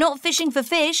 We're not fishing for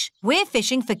fish. We're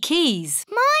fishing for keys.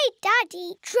 My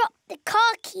daddy dropped the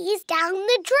car keys down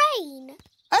the drain.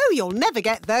 Oh, you'll never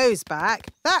get those back.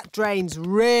 That drain's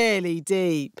really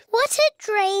deep. What are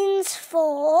drains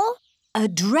for? A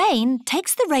drain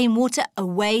takes the rainwater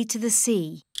away to the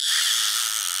sea.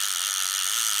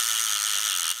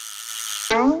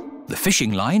 The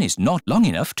fishing line is not long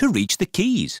enough to reach the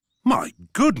keys. My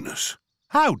goodness!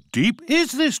 How deep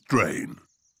is this drain?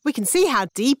 We can see how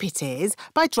deep it is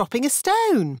by dropping a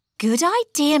stone. Good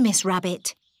idea, Miss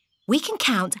Rabbit. We can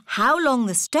count how long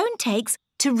the stone takes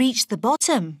to reach the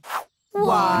bottom.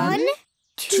 1,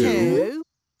 2,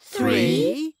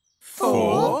 3,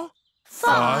 4,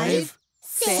 5,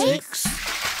 6.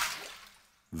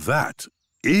 That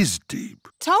is deep.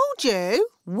 Told you.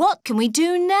 What can we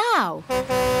do now?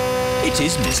 It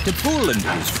is Mr. Bull and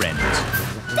his friends.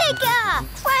 Digger!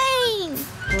 Crane!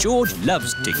 George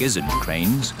loves diggers and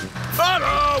cranes.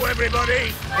 Hello,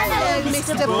 everybody! Hello,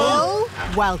 Mr. Bull.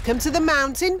 Welcome to the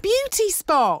mountain beauty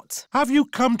spot. Have you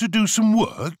come to do some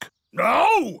work?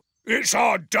 No! It's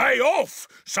our day off,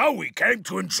 so we came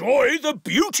to enjoy the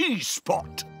beauty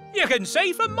spot. You can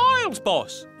see for miles,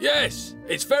 boss. Yes,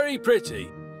 it's very pretty.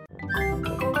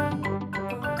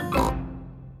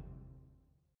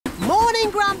 Morning,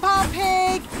 Grandpa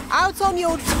Pig. Out on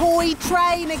your toy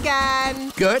train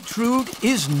again. Gertrude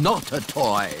is not a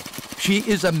toy. She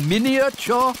is a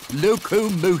miniature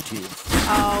locomotive.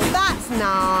 Oh, that's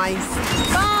nice.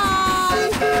 Bye.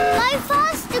 Go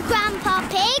faster, Grandpa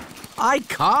Pig. I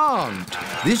can't.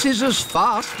 This is as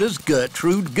fast as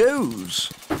Gertrude goes.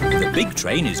 The big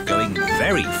train is going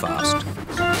very fast.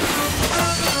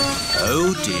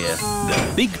 Oh dear,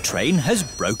 the big train has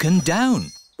broken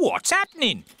down. What's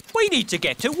happening? We need to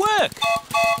get to work.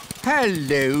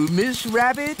 Hello, Miss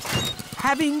Rabbit.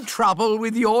 Having trouble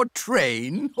with your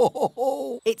train?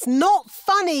 It's not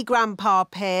funny, Grandpa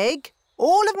Pig.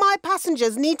 All of my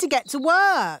passengers need to get to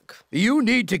work. You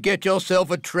need to get yourself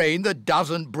a train that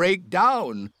doesn't break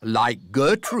down, like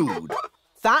Gertrude.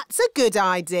 That's a good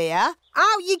idea.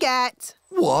 Out you get.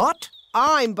 What?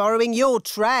 I'm borrowing your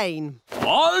train.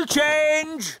 I'll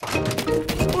change.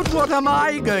 But what am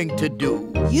I going to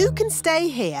do? You can stay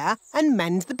here and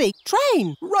mend the big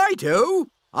train. Righto.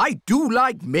 I do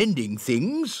like mending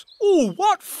things. Oh,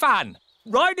 what fun!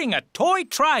 Riding a toy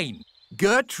train.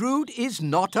 Gertrude is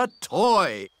not a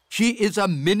toy. She is a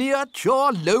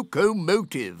miniature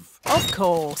locomotive. Of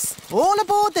course. All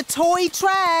aboard the toy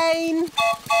train.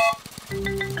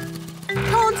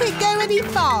 Can't it go any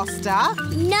faster?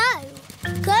 No.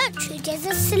 Gertrude is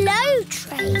a slow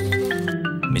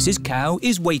train. Mrs. Cow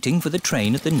is waiting for the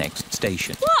train at the next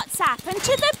station. What's happened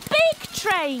to the big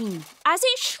train? Has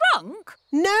it shrunk?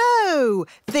 No,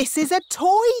 this is a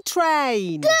toy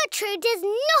train. Gertrude is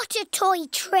not a toy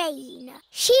train.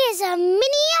 She is a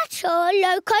miniature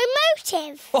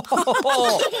locomotive.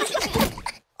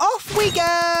 Off we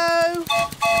go.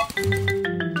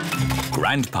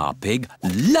 Grandpa Pig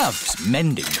loves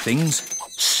mending things.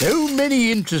 So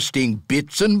many interesting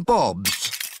bits and bobs.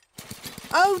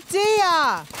 Oh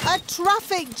dear, a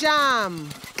traffic jam.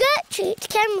 Gertrude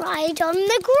can ride on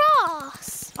the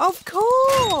grass. Of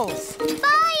course.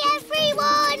 Bye,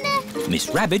 everyone. Miss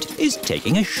Rabbit is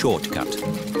taking a shortcut.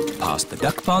 Past the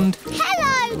duck pond.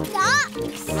 Hello,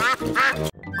 ducks.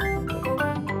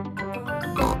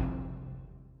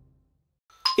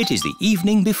 It is the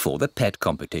evening before the pet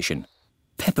competition.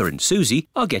 Peppa and Susie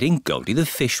are getting Goldie the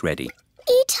fish ready.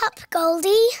 Eat up,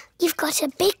 Goldie. You've got a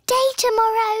big day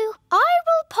tomorrow. I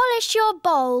will polish your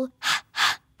bowl.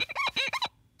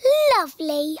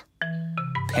 Lovely.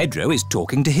 Pedro is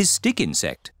talking to his stick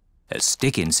insect. A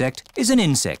stick insect is an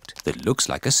insect that looks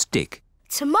like a stick.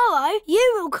 Tomorrow,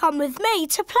 you will come with me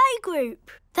to playgroup.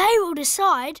 They will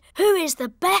decide who is the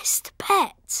best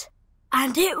pet.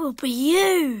 And it will be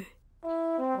you.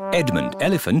 Edmund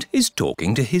Elephant is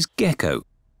talking to his gecko.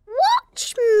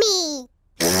 Watch me.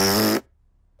 Now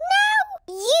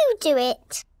you do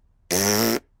it.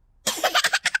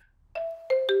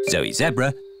 Zoe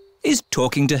Zebra is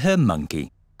talking to her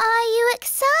monkey. Are you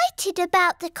excited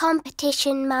about the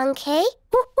competition, Monkey?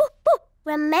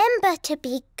 Remember to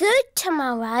be good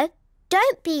tomorrow.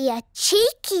 Don't be a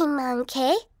cheeky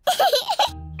monkey.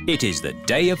 It is the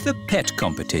day of the pet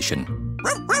competition.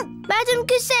 Madam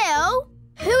Gazelle,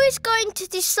 who is going to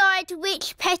decide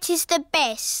which pet is the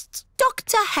best?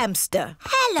 Dr. Hamster.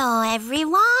 Hello,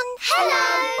 everyone.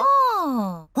 Hello.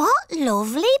 Oh, what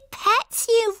lovely pets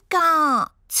you've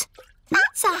got.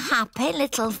 That's a happy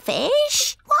little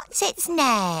fish. What's its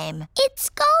name? It's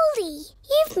Goldie.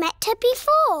 You've met her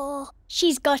before.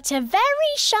 She's got a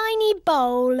very shiny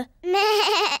bowl.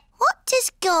 What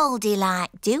does Goldie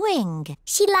like doing?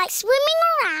 She likes swimming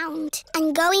around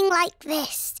and going like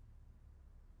this.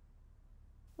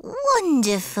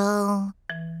 Wonderful.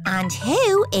 And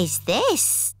who is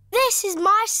this? This is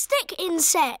my stick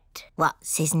insect.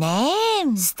 What's his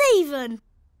name? Stephen.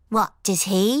 What does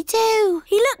he do?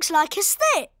 He looks like a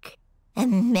stick.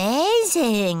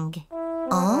 Amazing.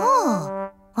 Oh,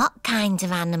 what kind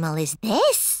of animal is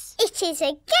this? It is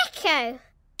a gecko.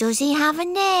 Does he have a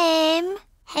name?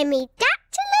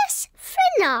 Hemidactylus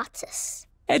frenatus.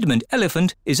 Edmund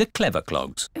Elephant is a clever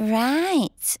clogs.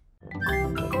 Right.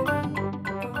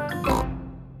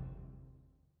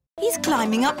 He's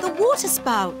climbing up the water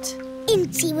spout.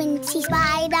 Incy Wincy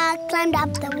Spider climbed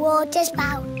up the water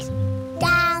spout.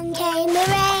 Down came the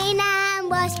rain and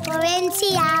washed poor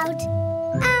Incy out.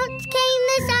 Out came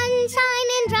the sunshine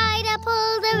and dried up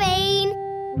all the rain.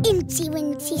 Incy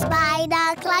Wincy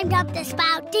Spider climbed up the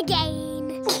spout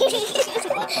again.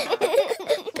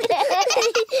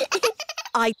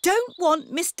 I don't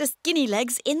want Mr.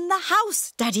 Skinnylegs in the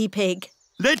house, Daddy Pig.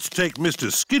 Let's take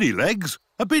Mr. Skinnylegs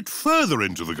a bit further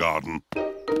into the garden.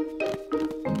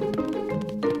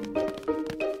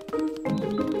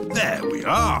 There we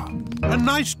are. A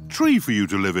nice tree for you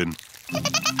to live in.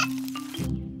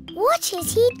 What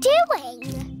is he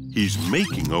doing? He's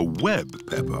making a web,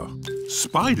 Peppa.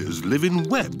 Spiders live in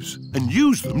webs and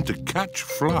use them to catch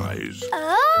flies.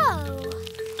 Oh,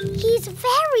 he's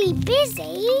very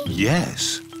busy.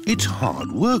 Yes, it's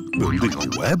hard work building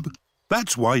a web.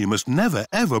 That's why you must never,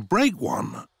 ever break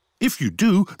one. If you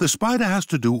do, the spider has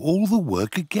to do all the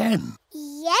work again.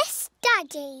 Yes,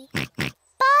 Daddy.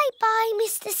 Bye-bye,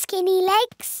 Mr.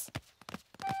 Skinnylegs.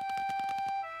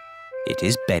 It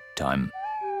is bedtime.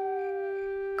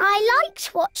 I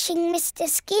liked watching Mr.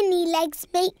 Skinnylegs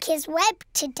make his web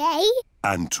today.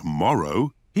 And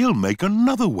tomorrow, he'll make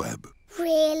another web.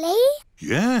 Really?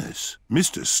 Yes,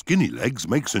 Mr. Skinnylegs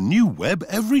makes a new web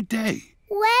every day.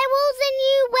 Where will the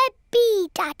new web be,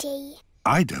 Daddy?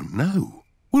 I don't know.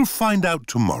 We'll find out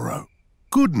tomorrow.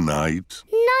 Good night.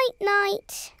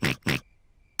 Night-night.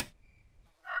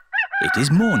 It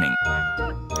is morning.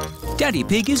 Daddy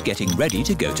Pig is getting ready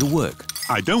to go to work.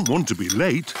 I don't want to be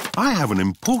late. I have an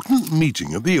important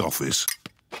meeting at the office.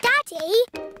 Daddy,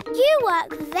 you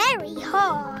work very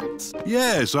hard.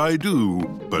 Yes, I do,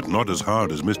 but not as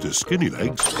hard as Mr.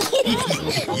 Skinnylegs.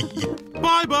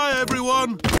 Bye-bye,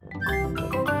 everyone.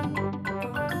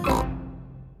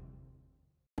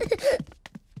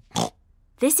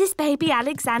 This is baby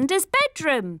Alexander's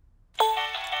bedroom.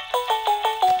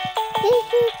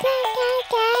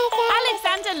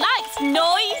 Alexander likes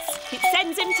noise. It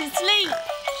sends him to sleep.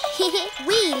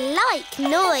 We like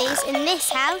noise in this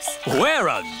house. We're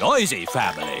a noisy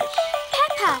family.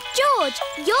 Peppa, George,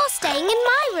 you're staying in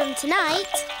my room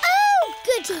tonight. Oh,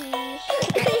 goody.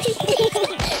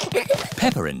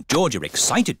 Peppa and George are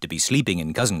excited to be sleeping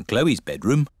in Cousin Chloe's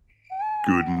bedroom.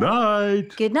 Good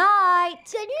night. Good night.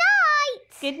 Good night.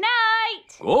 Good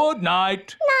night. Good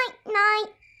night.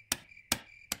 Night-night.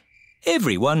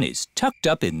 Everyone is tucked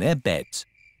up in their beds,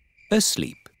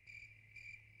 asleep.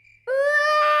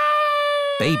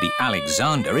 Baby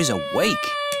Alexander is awake.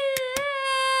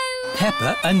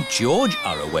 Peppa and George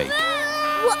are awake.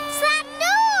 What's that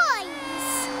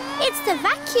noise? It's the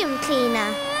vacuum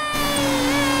cleaner.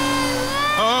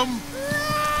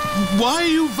 Why are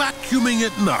you vacuuming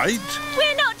at night?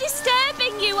 We're not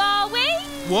disturbing you, are we?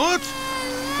 What?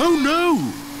 Oh, no.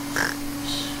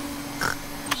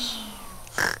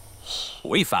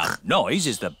 We found noise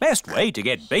is the best way to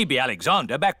get baby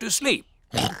Alexander back to sleep.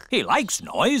 He likes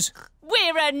noise.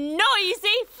 We're a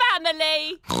noisy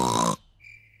family.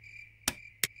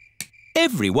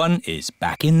 Everyone is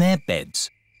back in their beds,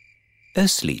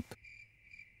 asleep.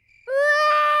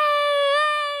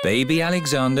 Baby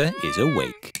Alexander is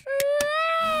awake.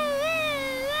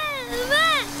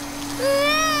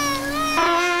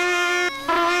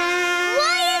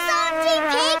 Why is Auntie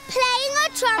Pig playing a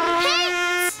trumpet?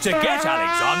 To get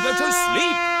Alexander to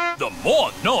sleep. The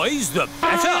more noise, the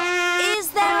better.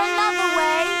 Is there another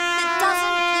way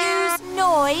that doesn't use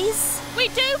noise? We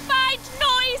do find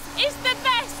noise is the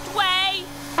best way.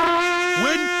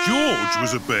 When George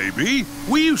was a baby,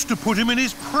 we used to put him in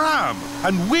his pram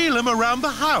and wheel him around the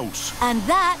house. And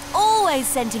that always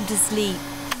sent him to sleep.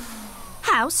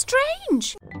 How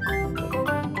strange.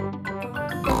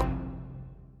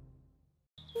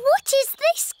 What is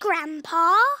this,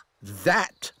 Grandpa?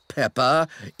 That, Peppa,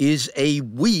 is a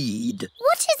weed.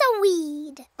 What is a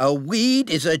weed? A weed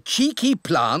is a cheeky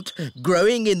plant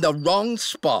growing in the wrong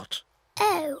spot.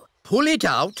 Oh. Pull it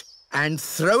out and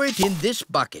throw it in this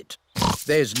bucket.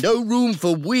 There's no room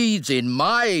for weeds in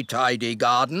my tidy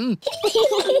garden.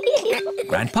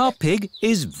 Grandpa Pig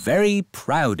is very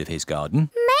proud of his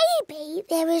garden. Maybe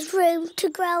there is room to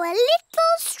grow a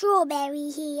little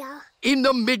strawberry here. In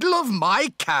the middle of my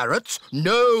carrots?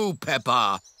 No,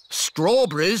 Peppa.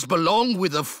 Strawberries belong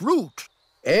with the fruit.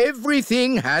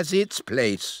 Everything has its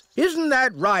place. Isn't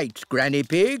that right, Granny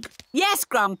Pig? Yes,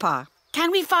 Grandpa.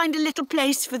 Can we find a little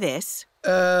place for this?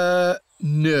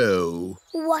 No.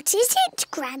 What is it,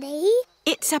 Granny?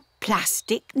 It's a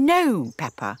plastic gnome,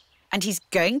 Peppa, and he's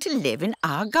going to live in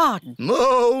our garden.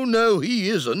 Oh, no, he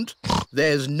isn't.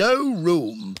 There's no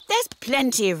room. There's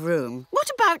plenty of room. What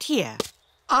about here?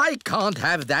 I can't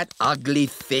have that ugly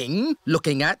thing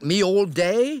looking at me all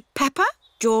day. Peppa,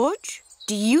 George,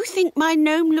 do you think my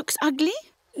gnome looks ugly?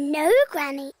 No,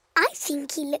 Granny. I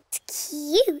think he looks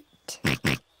cute.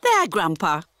 There,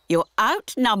 Grandpa. You're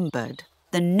outnumbered.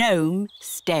 The gnome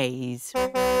stays.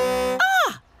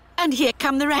 Ah! And here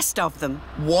come the rest of them.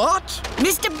 What?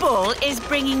 Mr. Bull is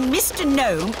bringing Mr.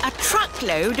 Gnome a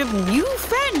truckload of new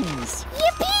friends.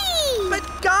 Yippee!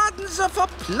 But gardens are for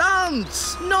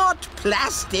plants, not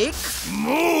plastic.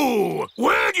 Moo!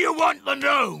 Where do you want the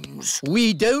gnomes?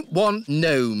 We don't want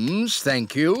gnomes,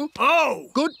 thank you. Oh!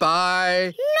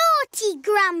 Goodbye. Naughty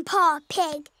Grandpa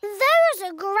Pig. Those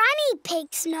are Granny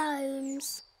Pig's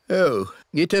gnomes. Oh,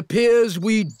 it appears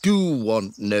we do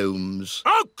want gnomes.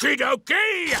 Okie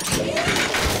dokie!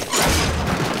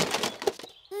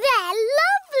 They're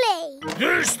lovely.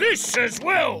 There's this as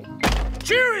well.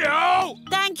 Cheerio!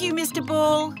 Thank you, Mr.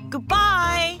 Bull.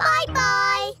 Goodbye.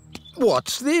 Bye-bye.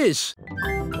 What's this?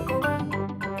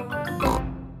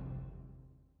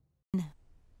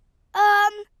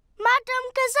 Madam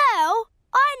Gazelle,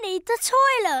 I need the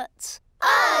toilet.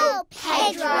 Oh,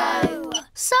 Pedro.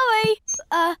 Sorry.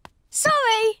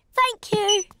 Sorry. Thank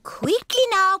you. Quickly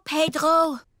now,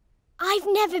 Pedro. I've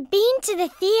never been to the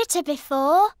theatre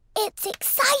before. It's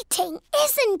exciting,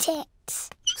 isn't it?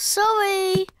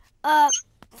 Sorry.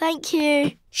 Thank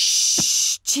you.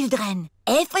 Shh, children.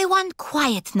 Everyone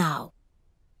quiet now.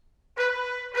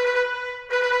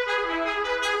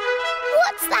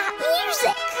 What's that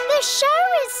music? The The show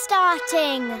is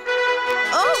starting.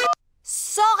 Oh,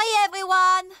 sorry,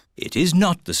 everyone. It is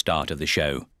not the start of the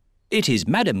show. It is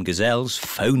Madame Gazelle's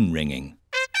phone ringing.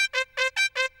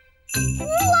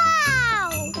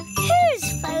 Wow!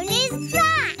 Whose phone is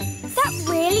that? That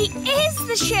really is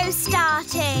the show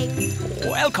starting.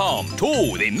 Welcome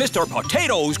to the Mr.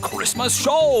 Potato's Christmas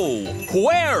Show,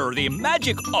 where the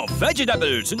magic of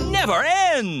vegetables never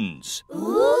ends.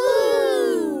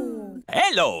 Ooh!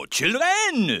 Hello,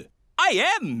 children.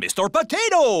 I am Mr.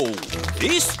 Potato.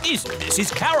 This is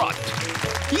Mrs. Carrot.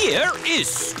 Here is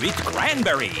Sweet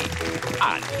Cranberry.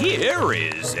 And here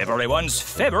is everyone's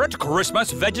favorite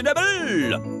Christmas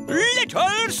vegetable,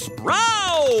 Little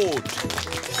Sprout.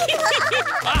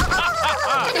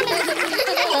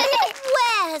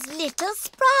 Where's Little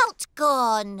Sprout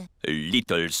gone?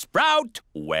 Little Sprout,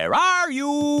 where are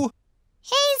you?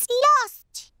 He's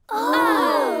lost.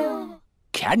 Oh!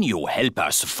 Can you help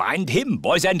us find him,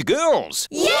 boys and girls?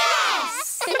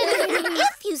 Yes!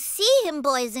 If you see him,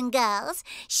 boys and girls,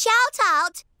 shout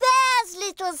out, "There's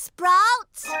Little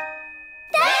Sprout!"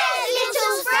 There's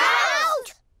Little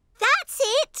Sprout! That's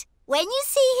it. When you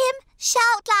see him,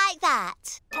 shout like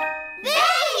that.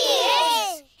 There he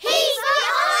is! He's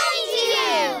behind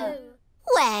you!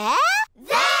 Where?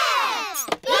 There!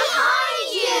 Behind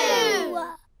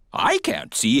you! I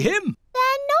can't see him.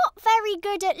 They're not very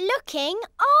good at looking,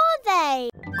 are they?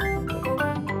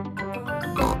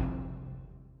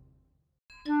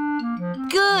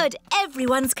 Good,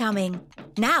 everyone's coming.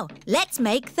 Now, let's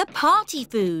make the party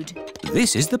food.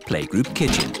 This is the playgroup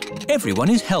kitchen. Everyone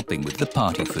is helping with the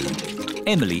party food.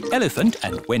 Emily Elephant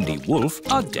and Wendy Wolf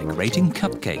are decorating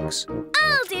cupcakes.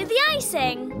 I'll do the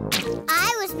icing.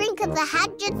 I will sprinkle the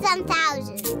hundreds and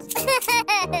thousands.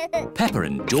 Peppa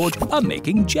and George are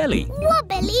making jelly.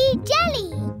 Wobbly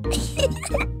jelly.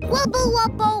 Wobble,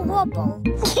 wobble, wobble.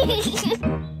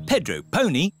 Pedro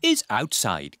Pony is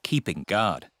outside keeping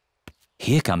guard.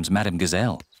 Here comes Madame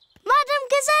Gazelle. Madame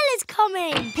Gazelle is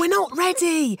coming. We're not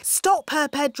ready. Stop her,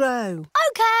 Pedro.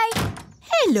 OK.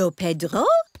 Hello, Pedro.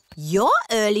 You're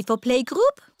early for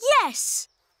playgroup? Yes.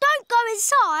 Don't go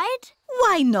inside.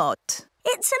 Why not?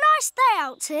 It's a nice day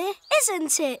out here,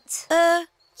 isn't it?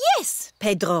 Yes,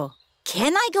 Pedro.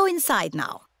 Can I go inside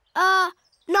now?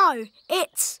 No.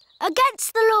 It's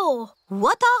against the law.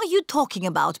 What are you talking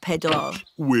about, Pedro?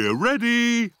 We're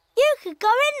ready. You could go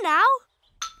in now.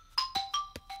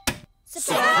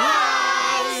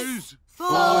 Surprise!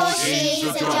 For she's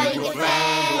a jolly good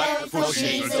fellow. For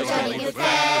she's a jolly good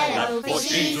fellow. For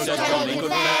she's a jolly good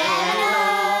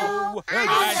fellow. And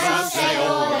so say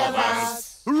all of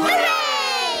us.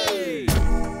 Hooray!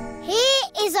 Here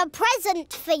is a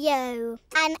present for you.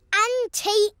 An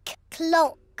antique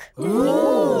clock.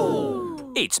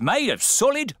 Ooh. It's made of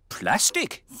solid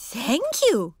plastic. Thank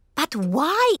you. But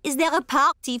why is there a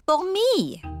party for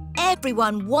me?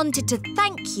 Everyone wanted to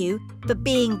thank you for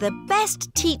being the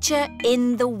best teacher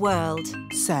in the world.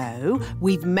 So,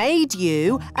 we've made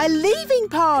you a leaving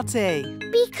party.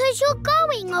 Because you're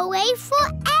going away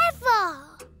forever.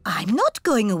 I'm not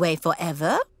going away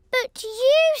forever. But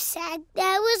you said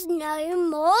there was no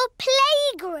more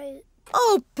playgroup.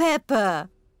 Oh, Peppa.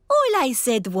 All I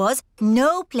said was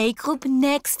no playgroup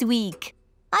next week.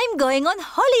 I'm going on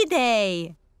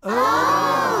holiday.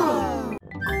 Oh!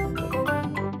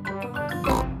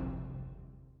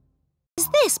 Is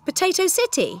this Potato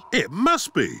City? It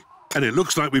must be. And it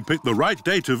looks like we picked the right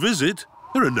day to visit.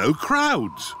 There are no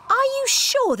crowds. Are you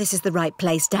sure this is the right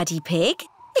place, Daddy Pig?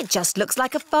 It just looks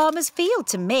like a farmer's field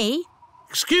to me.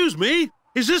 Excuse me,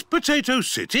 is this Potato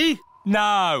City?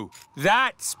 No,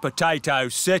 that's Potato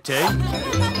City.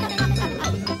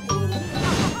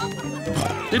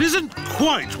 It isn't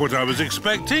quite what I was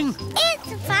expecting.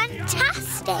 It's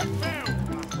fantastic.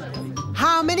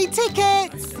 How many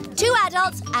tickets? 2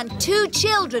 adults and 2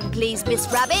 children, please, Miss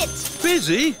Rabbit.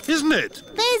 Busy, isn't it?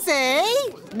 Busy?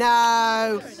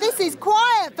 No, this is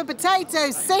quiet for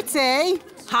Potato City.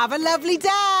 Have a lovely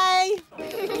day.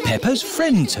 Peppa's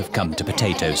friends have come to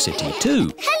Potato City too.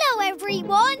 Hello,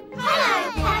 everyone.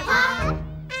 Hello, Peppa.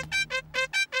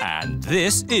 And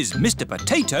this is Mr.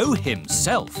 Potato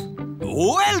himself.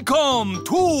 Welcome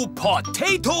to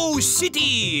Potato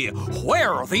City,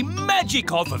 where the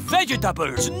magic of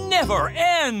vegetables never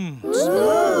ends.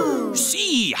 Ooh.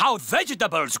 See how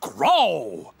vegetables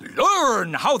grow,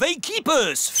 learn how they keep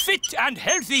us fit and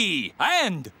healthy,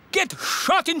 and get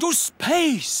shot into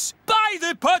space by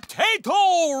the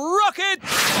potato rocket.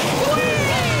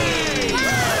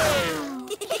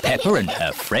 Peppa and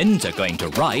her friends are going to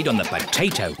ride on the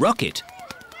potato rocket.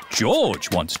 George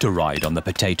wants to ride on the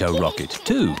potato rocket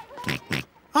too.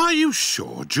 Are you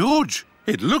sure, George?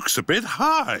 It looks a bit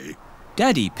high.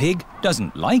 Daddy Pig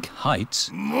doesn't like heights.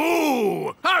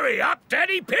 Moo! Hurry up,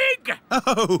 Daddy Pig!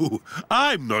 Oh,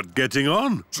 I'm not getting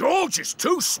on. George is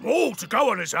too small to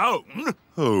go on his own.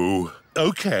 Oh,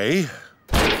 OK.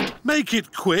 Make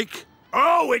it quick.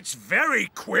 Oh, it's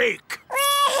very quick.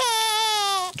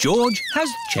 George has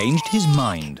changed his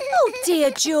mind. Oh, dear,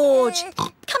 George.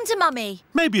 Come to Mummy.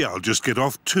 Maybe I'll just get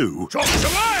off too. Chops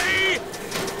away!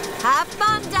 Have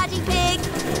fun, Daddy Pig.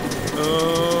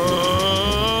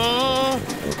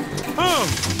 Oh,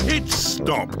 it's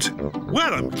stopped.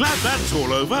 Well, I'm glad that's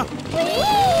all over.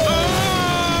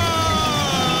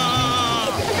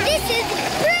 This is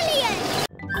brilliant!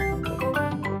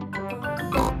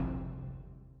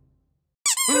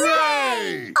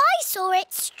 Hooray! I saw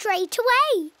it straight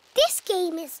away. This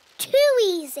game is too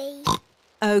easy.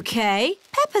 OK,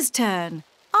 Peppa's turn.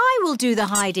 I will do the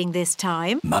hiding this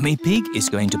time. Mummy Pig is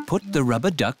going to put the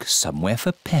rubber duck somewhere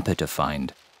for Peppa to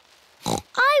find.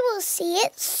 I will see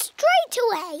it straight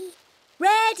away.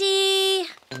 Ready?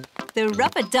 The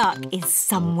rubber duck is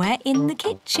somewhere in the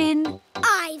kitchen.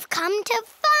 I've come to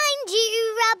find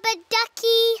you, Rubber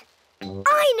Ducky.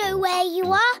 I know where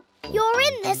you are. You're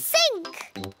in the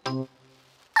sink.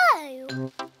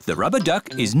 Oh. The rubber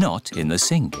duck is not in the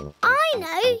sink. I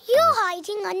know. You're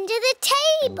hiding under the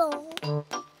table.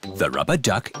 The rubber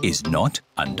duck is not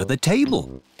under the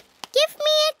table. Give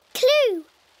me a clue,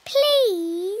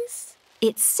 please.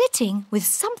 It's sitting with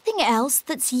something else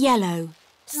that's yellow.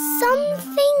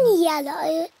 Something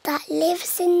yellow that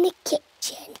lives in the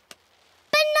kitchen.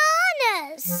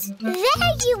 Bananas!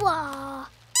 There you are.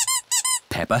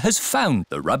 Peppa has found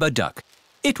the rubber duck.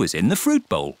 It was in the fruit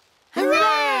bowl.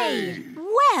 Hooray!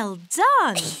 Well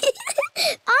done.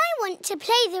 I want to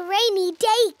play the rainy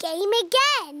day game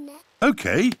again.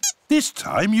 OK, this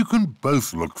time you can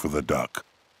both look for the duck.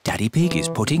 Daddy Pig is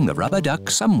putting the rubber duck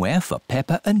somewhere for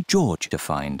Peppa and George to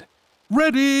find.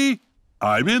 Ready?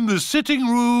 I'm in the sitting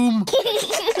room. Is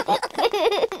it on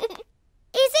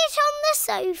the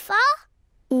sofa?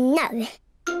 No. Is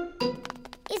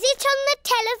it on the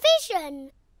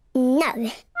television?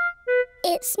 No.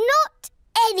 It's not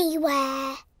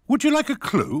anywhere. Would you like a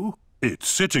clue? It's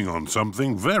sitting on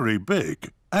something very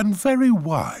big and very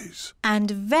wise. And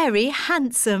very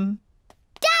handsome.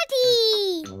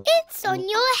 Daddy! It's on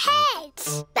your head.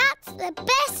 That's the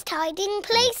best hiding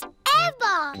place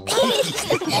ever.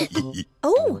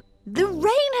 Oh, the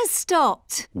rain has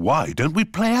stopped. Why don't we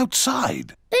play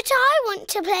outside? But I want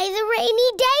to play the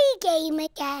rainy day game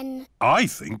again. I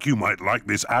think you might like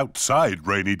this outside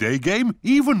rainy day game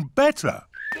even better.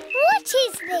 What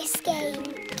is this game?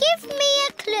 Give me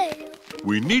a clue.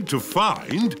 We need to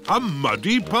find a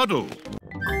muddy puddle.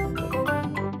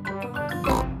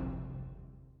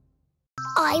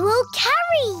 I will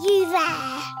carry you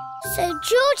there. So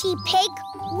Georgie Pig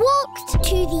walked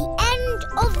to the end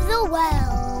of the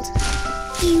world.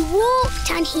 He walked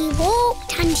and he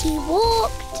walked and he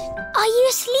walked. Are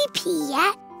you sleepy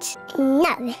yet?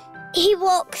 No. He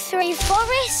walked through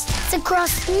forests,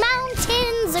 across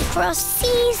mountains, across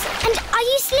seas. And are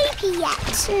you sleepy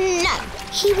yet? No.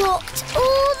 He walked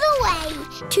all the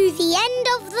way to the end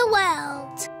of the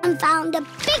world and found a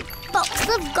big box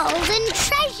of golden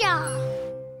treasure.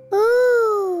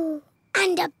 Ooh,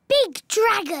 and a big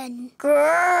dragon.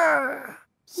 Grrr.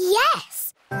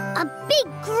 Yes, a big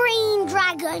green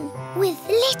dragon with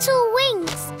little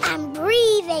wings and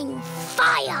breathing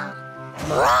fire.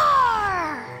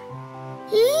 Roar!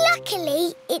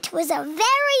 Luckily, it was a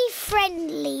very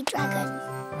friendly dragon.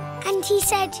 And he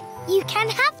said, you can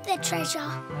have the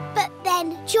treasure. But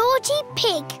then Georgie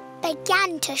Pig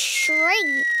began to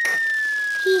shrink.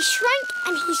 He shrank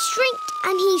and he shrinked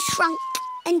and he shrunk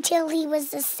until he was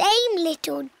the same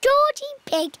little Georgie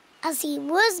Pig as he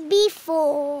was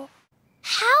before.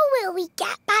 How will we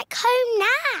get back home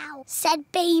now?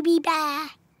 Said Baby Bear.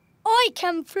 I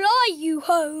can fly you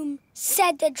home,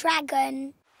 said the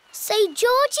dragon. So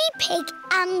Georgie Pig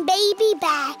and Baby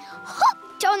Bear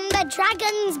hopped on the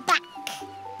dragon's back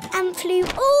and flew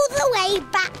all the way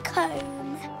back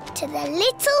home to the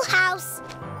little house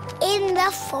in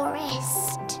the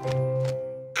forest.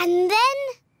 And then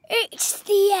it's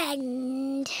the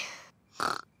end.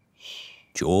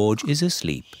 George is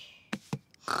asleep.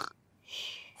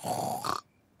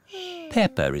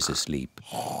 Peppa is asleep.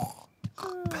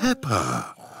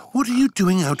 Peppa, what are you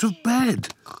doing out of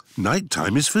bed?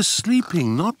 Night-time is for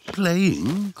sleeping, not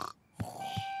playing.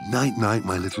 Night-night,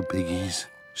 my little piggies.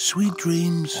 Sweet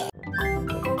dreams.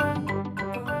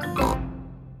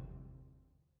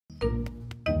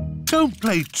 Don't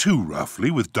play too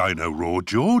roughly with Dino Roar,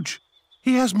 George.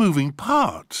 He has moving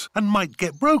parts and might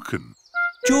get broken.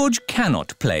 George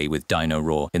cannot play with Dino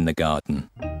Roar in the garden.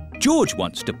 George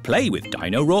wants to play with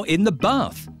Dino Roar in the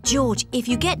bath. George, if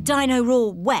you get Dino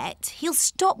Roar wet, he'll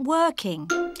stop working.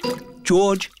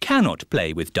 George cannot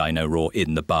play with Dino Roar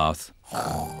in the bath.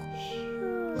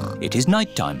 It is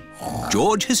night time.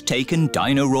 George has taken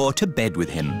Dino Roar to bed with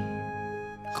him.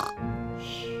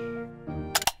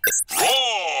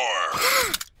 Roar!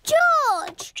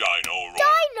 George! Dino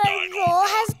Roar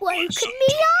has woken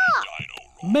me up.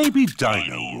 Maybe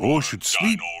Dino Roar should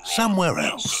sleep somewhere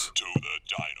else.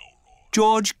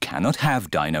 George cannot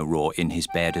have Dino Roar in his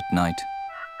bed at night.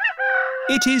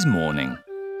 It is morning.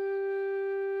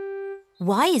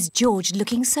 Why is George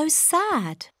looking so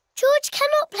sad? George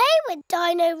cannot play with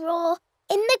Dino Roar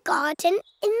in the garden,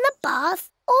 in the bath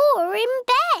or in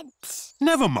bed.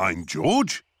 Never mind,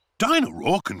 George. Dino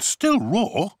Roar can still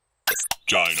roar.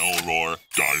 Dino Roar,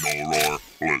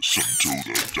 listen to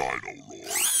the Dino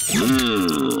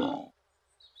Roar.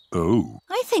 Oh.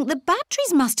 I think the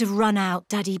batteries must have run out,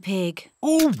 Daddy Pig.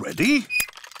 Already?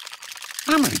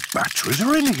 How many batteries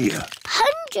are in here?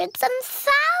 Hundreds and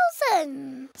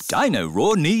thousands. Dino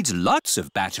Roar needs lots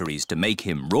of batteries to make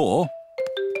him roar.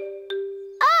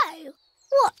 Oh,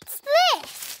 what's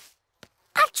this?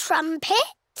 A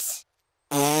trumpet?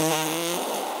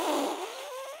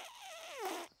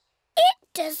 It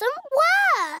doesn't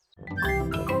work.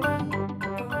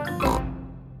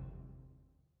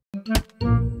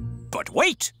 But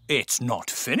wait, it's not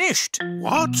finished.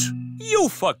 What? You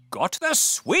forgot the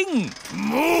swing.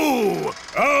 Moo!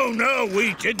 Oh, no,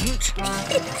 we didn't.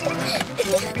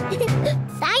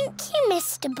 Thank you,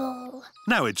 Mr. Ball.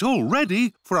 Now it's all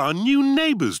ready for our new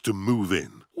neighbours to move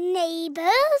in.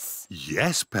 Neighbours?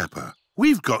 Yes, Peppa.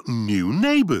 We've got new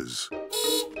neighbours.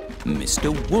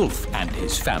 Mr. Wolf and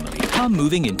his family are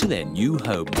moving into their new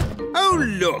home. Oh,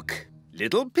 look,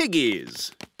 little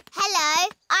piggies. Hello,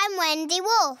 I'm Wendy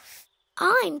Wolf.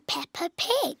 I'm Peppa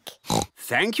Pig.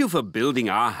 Thank you for building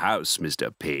our house,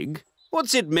 Mr. Pig.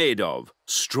 What's it made of?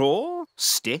 Straw?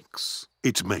 Sticks?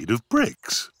 It's made of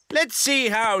bricks. Let's see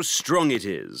how strong it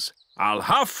is. I'll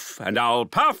huff and I'll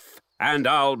puff and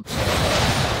I'll...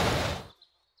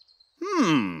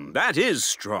 that is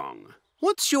strong.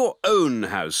 What's your own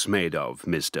house made of,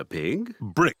 Mr. Pig?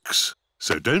 Bricks.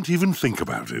 So don't even think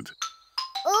about it.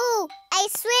 Ooh, a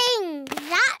swing.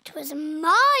 That was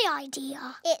my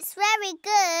idea. It's very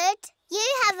good. You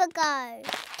have a go.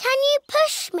 Can you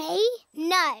push me?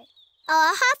 No.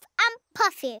 I'll huff and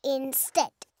puff you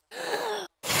instead.